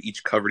where they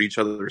each covered each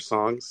other's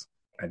songs.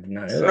 I did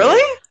not know that.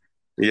 Really?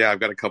 Yeah, I've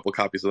got a couple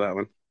copies of that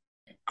one.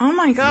 Oh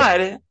my You got,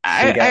 God.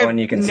 so you I got have one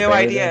you can no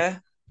spare there?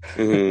 idea.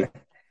 Hmm.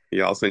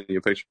 Yeah, I'll send you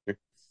a picture.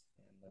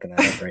 Looking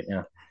that up right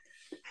now.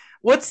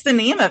 What's the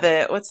name of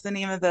it? What's the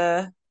name of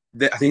the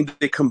I think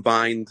they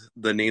combined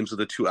the names of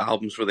the two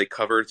albums where they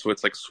covered, so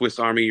it's like Swiss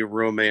Army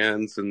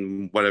Romance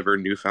and whatever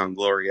Newfound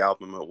Glory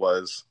album it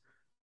was.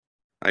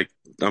 I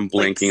I'm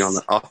like blanking on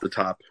the off the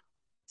top.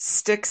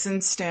 Sticks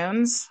and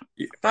Stones?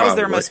 Yeah, That was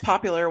their probably. most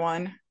popular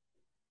one.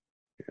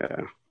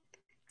 Yeah,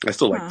 I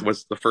still like Huh.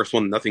 what's the first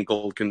one? Nothing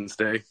Gold Can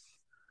Stay.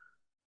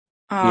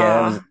 Yeah,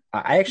 that was. Ah,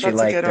 I actually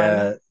that's a good liked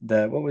one.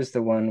 the what was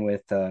the one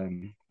with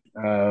Don't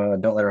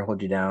Let Her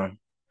Hold You Down.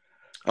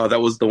 Oh, that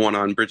was the one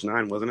on Bridge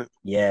Nine, wasn't it?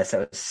 Yes,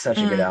 that was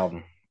such a good Mm.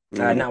 album.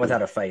 Not Hmm.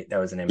 Without a Fight. That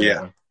was the name of that Yeah,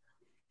 one.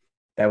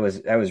 That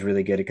was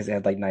really good because it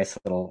had like nice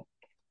little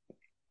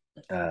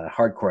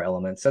hardcore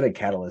elements. So did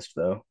Catalyst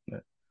though.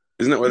 But,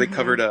 isn't that where they Hmm.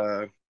 covered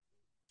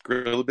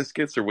Gorilla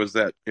Biscuits, or was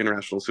that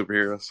International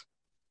Superheroes?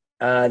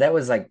 that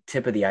was like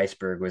Tip of the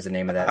Iceberg was the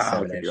name of that Ah,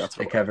 seven okay, inch. that's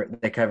They what.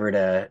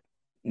 covered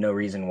No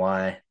Reason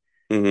Why,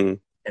 Hmm.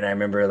 and I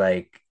remember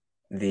like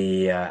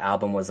the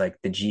album was like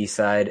the G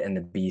side and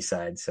the B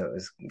side, so it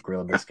was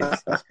Gorilla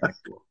Biscuits. It was kind of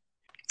cool.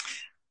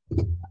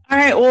 All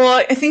right.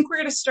 Well, I think we're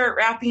going to start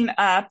wrapping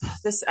up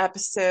this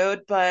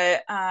episode,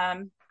 but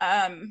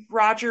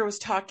Roger was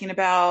talking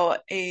about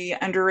a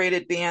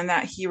underrated band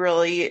that he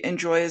really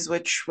enjoys,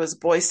 which was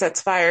Boy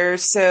Sets Fire.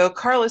 So,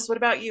 Carlos, what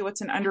about you?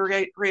 What's an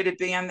underrated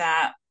band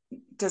that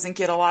doesn't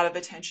get a lot of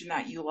attention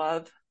that you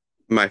love?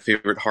 My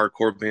favorite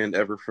hardcore band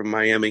ever from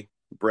Miami,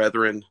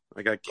 Brethren.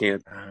 Like I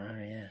can't.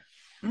 Yeah.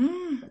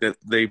 Mm, That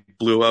they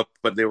blew up,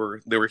 but they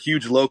were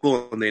huge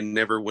local, and they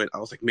never went. I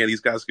was like, man,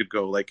 these guys could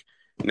go like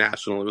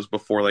national. It was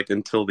before like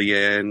Until the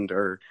End,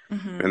 or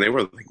hmm and they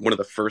were like one of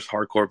the first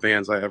hardcore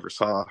bands I ever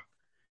saw.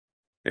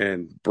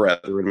 And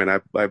Brethren,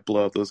 man, I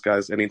blow up those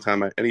guys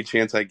anytime any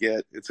chance I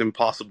get. It's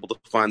impossible to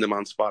find them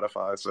on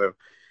Spotify, so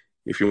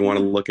if you want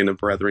to look into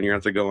Brethren, you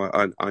have to go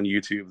on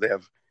YouTube. They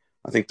have,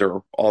 I think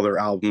all their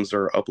albums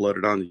are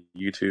uploaded on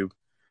YouTube.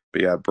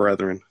 But yeah,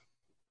 Brethren.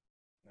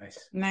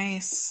 Nice.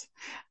 Nice.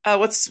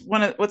 What's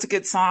a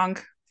good song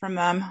from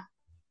them?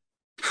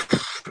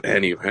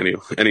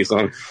 Any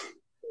song.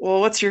 Well,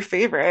 what's your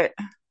favorite?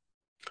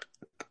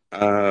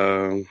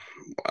 Um,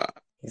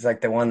 He's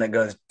like the one that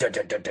goes dun,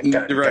 dun, dun, dun,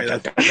 dun, dun, right.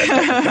 dun, dun, dun,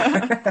 dun,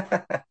 dun.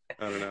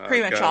 I don't know.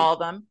 Pretty I've much got all of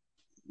them.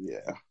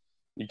 yeah.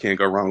 You can't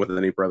go wrong with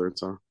any Brethren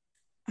song.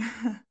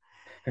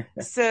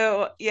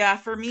 So yeah,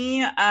 for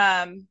me,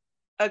 a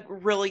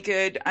really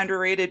good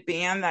underrated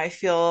band that I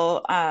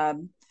feel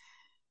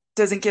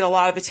doesn't get a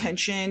lot of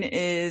attention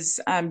is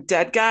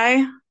Dead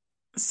Guy.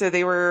 So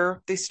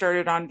they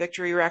started on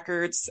Victory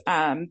Records.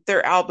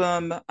 Their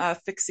album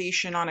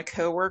Fixation on a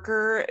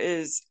Coworker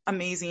is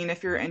amazing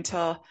if you're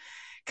into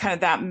kind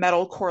of that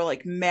metalcore,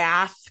 like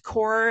math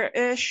core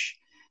ish.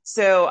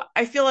 So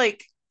I feel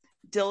like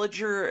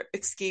Dillinger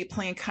Escape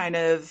Plan kind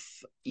of,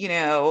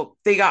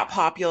 they got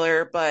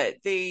popular, but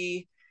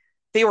they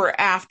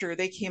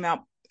came out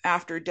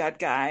after Dead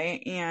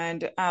Guy,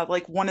 and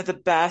like one of the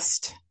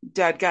best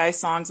Dead Guy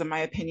songs, in my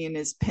opinion,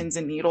 is Pins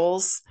and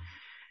Needles.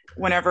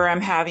 Whenever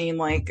I'm having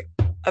like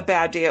a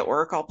bad day at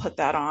work, I'll put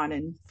that on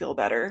and feel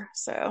better.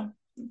 So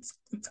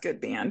it's a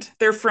good band.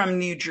 They're from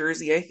New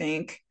Jersey, I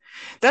think.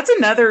 That's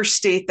another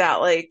state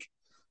that like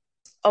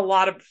a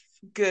lot of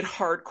good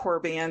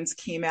hardcore bands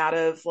came out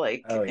of,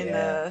 like Oh in yeah.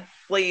 the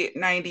late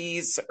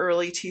 90s,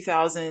 early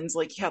 2000s.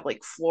 Like you had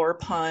like Floor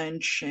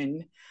Punch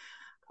and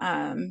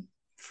um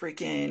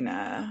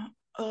freaking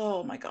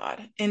oh my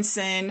god,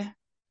 Ensign.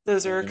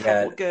 Those are a You got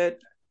couple good.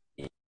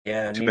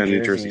 yeah, Too New bad New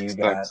Jersey. Jersey You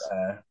got sucks.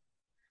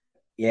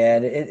 yeah,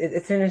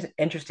 it's an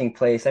interesting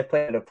place. I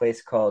played at a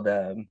place called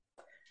the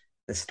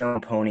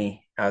Stone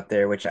Pony out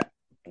there, which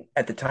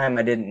at the time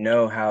I didn't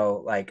know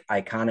how like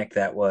iconic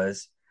that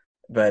was,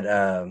 but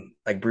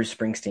like Bruce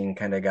Springsteen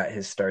kind of got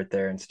his start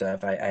there and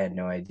stuff. I had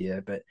no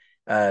idea, but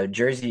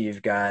Jersey,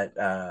 you've got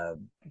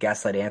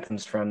Gaslight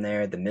Anthems from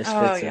there. The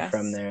Oh Misfits are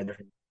from yes. there. They're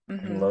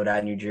from Hmm.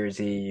 Lodi, New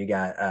Jersey. You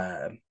got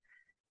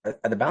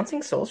are the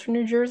Bouncing Souls from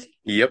New Jersey?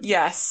 Yep.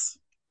 Yes.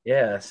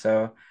 Yeah,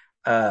 so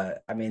I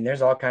mean,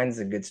 there's all kinds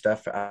of good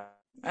stuff.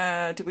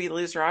 Did we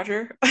lose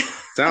Roger?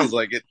 Sounds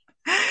like it.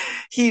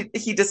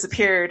 He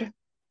disappeared.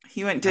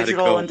 He went I had to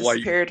digital go and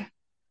disappeared.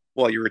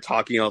 while you were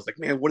talking. I was like,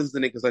 man, what is the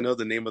name? Because I know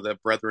the name of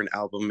that Brethren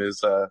album is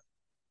To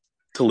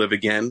Live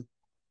Again.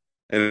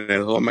 And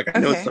I'm like, I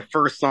know it's Okay. the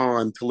first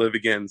song To Live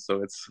Again,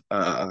 so it's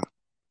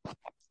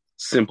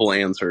Simple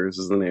Answers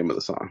is the name of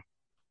the song.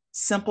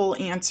 Simple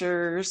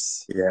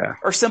Answers Yeah.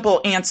 or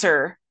Simple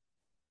Answer.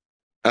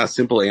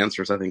 Simple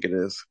Answers, I think it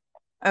is.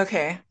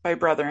 Okay, by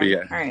But Brethren.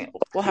 yeah, All right,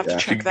 we'll have to yeah.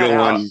 If you check could that go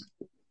out. on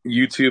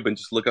YouTube and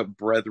just look up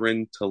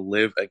Brethren to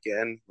Live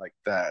Again, like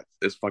that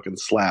is fucking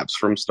slaps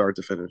from start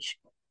to finish.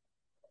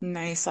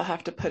 Nice. I'll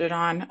have to put it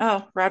on.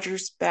 Oh,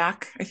 Roger's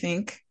back, I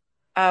think.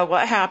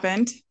 What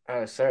happened?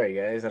 Oh, sorry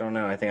guys. I don't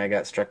know. I think I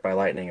got struck by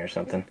lightning or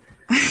something.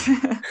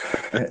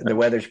 The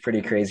weather's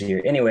pretty crazy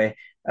here. Anyway,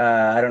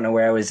 I don't know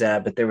where I was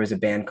at, but there was a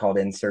band called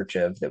In Search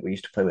of that we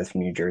used to play with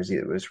from New Jersey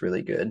that was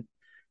really good.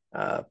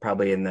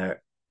 Probably in the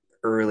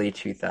early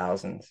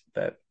 2000s.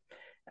 But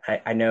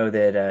I know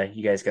that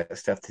you guys got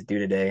stuff to do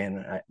today,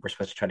 and we're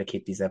supposed to try to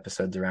keep these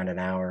episodes around an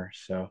hour.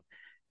 So,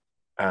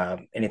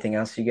 anything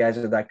else you guys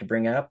would like to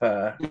bring up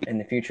in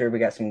the future? We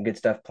got some good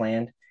stuff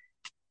planned.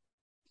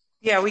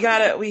 Yeah, we're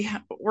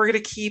gonna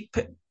keep,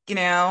 you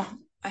know,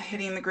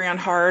 hitting the ground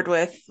hard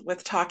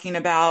with talking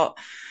about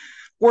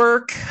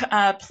work,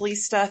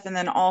 police stuff, and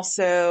then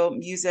also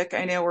music.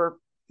 I know we're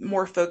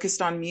more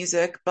focused on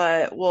music,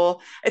 but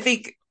I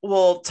think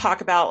we'll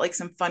talk about like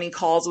some funny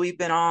calls we've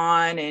been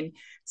on, and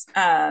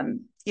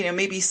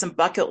maybe some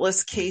bucket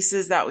list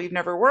cases that we've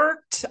never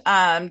worked,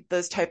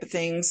 those type of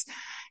things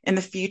in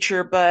the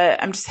future.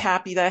 But I'm just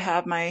happy that I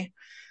have my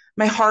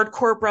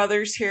hardcore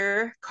brothers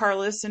here,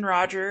 Carlos and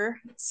Roger.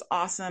 It's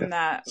awesome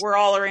that we're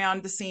all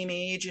around the same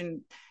age,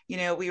 and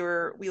we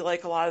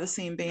like a lot of the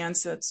same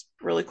bands, so it's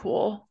really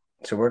cool.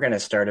 So we're gonna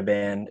start a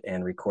band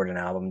and record an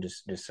album,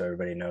 just so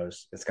everybody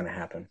knows it's gonna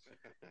happen.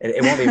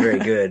 It won't be very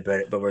good,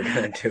 but we're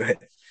gonna do it.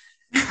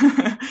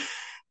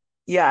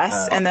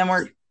 Yes, and then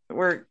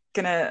we're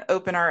gonna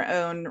open our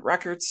own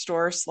record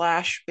store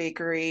 /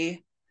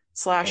 bakery /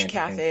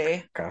 cafe,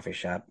 and coffee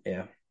shop.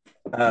 Yeah.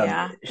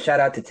 Yeah. Shout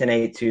out to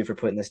 1082 for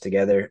putting this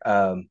together.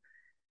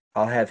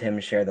 I'll have him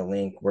share the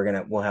link.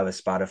 We'll have a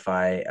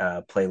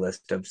Spotify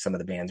playlist of some of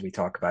the bands we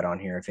talk about on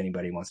here if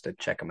anybody wants to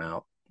check them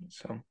out.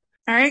 So,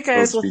 all right,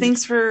 guys. Well,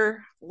 thanks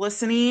for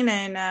listening,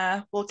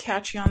 and we'll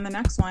catch you on the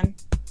next one.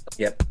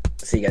 Yep.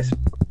 See you guys.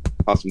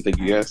 Awesome. Thank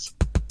you, guys.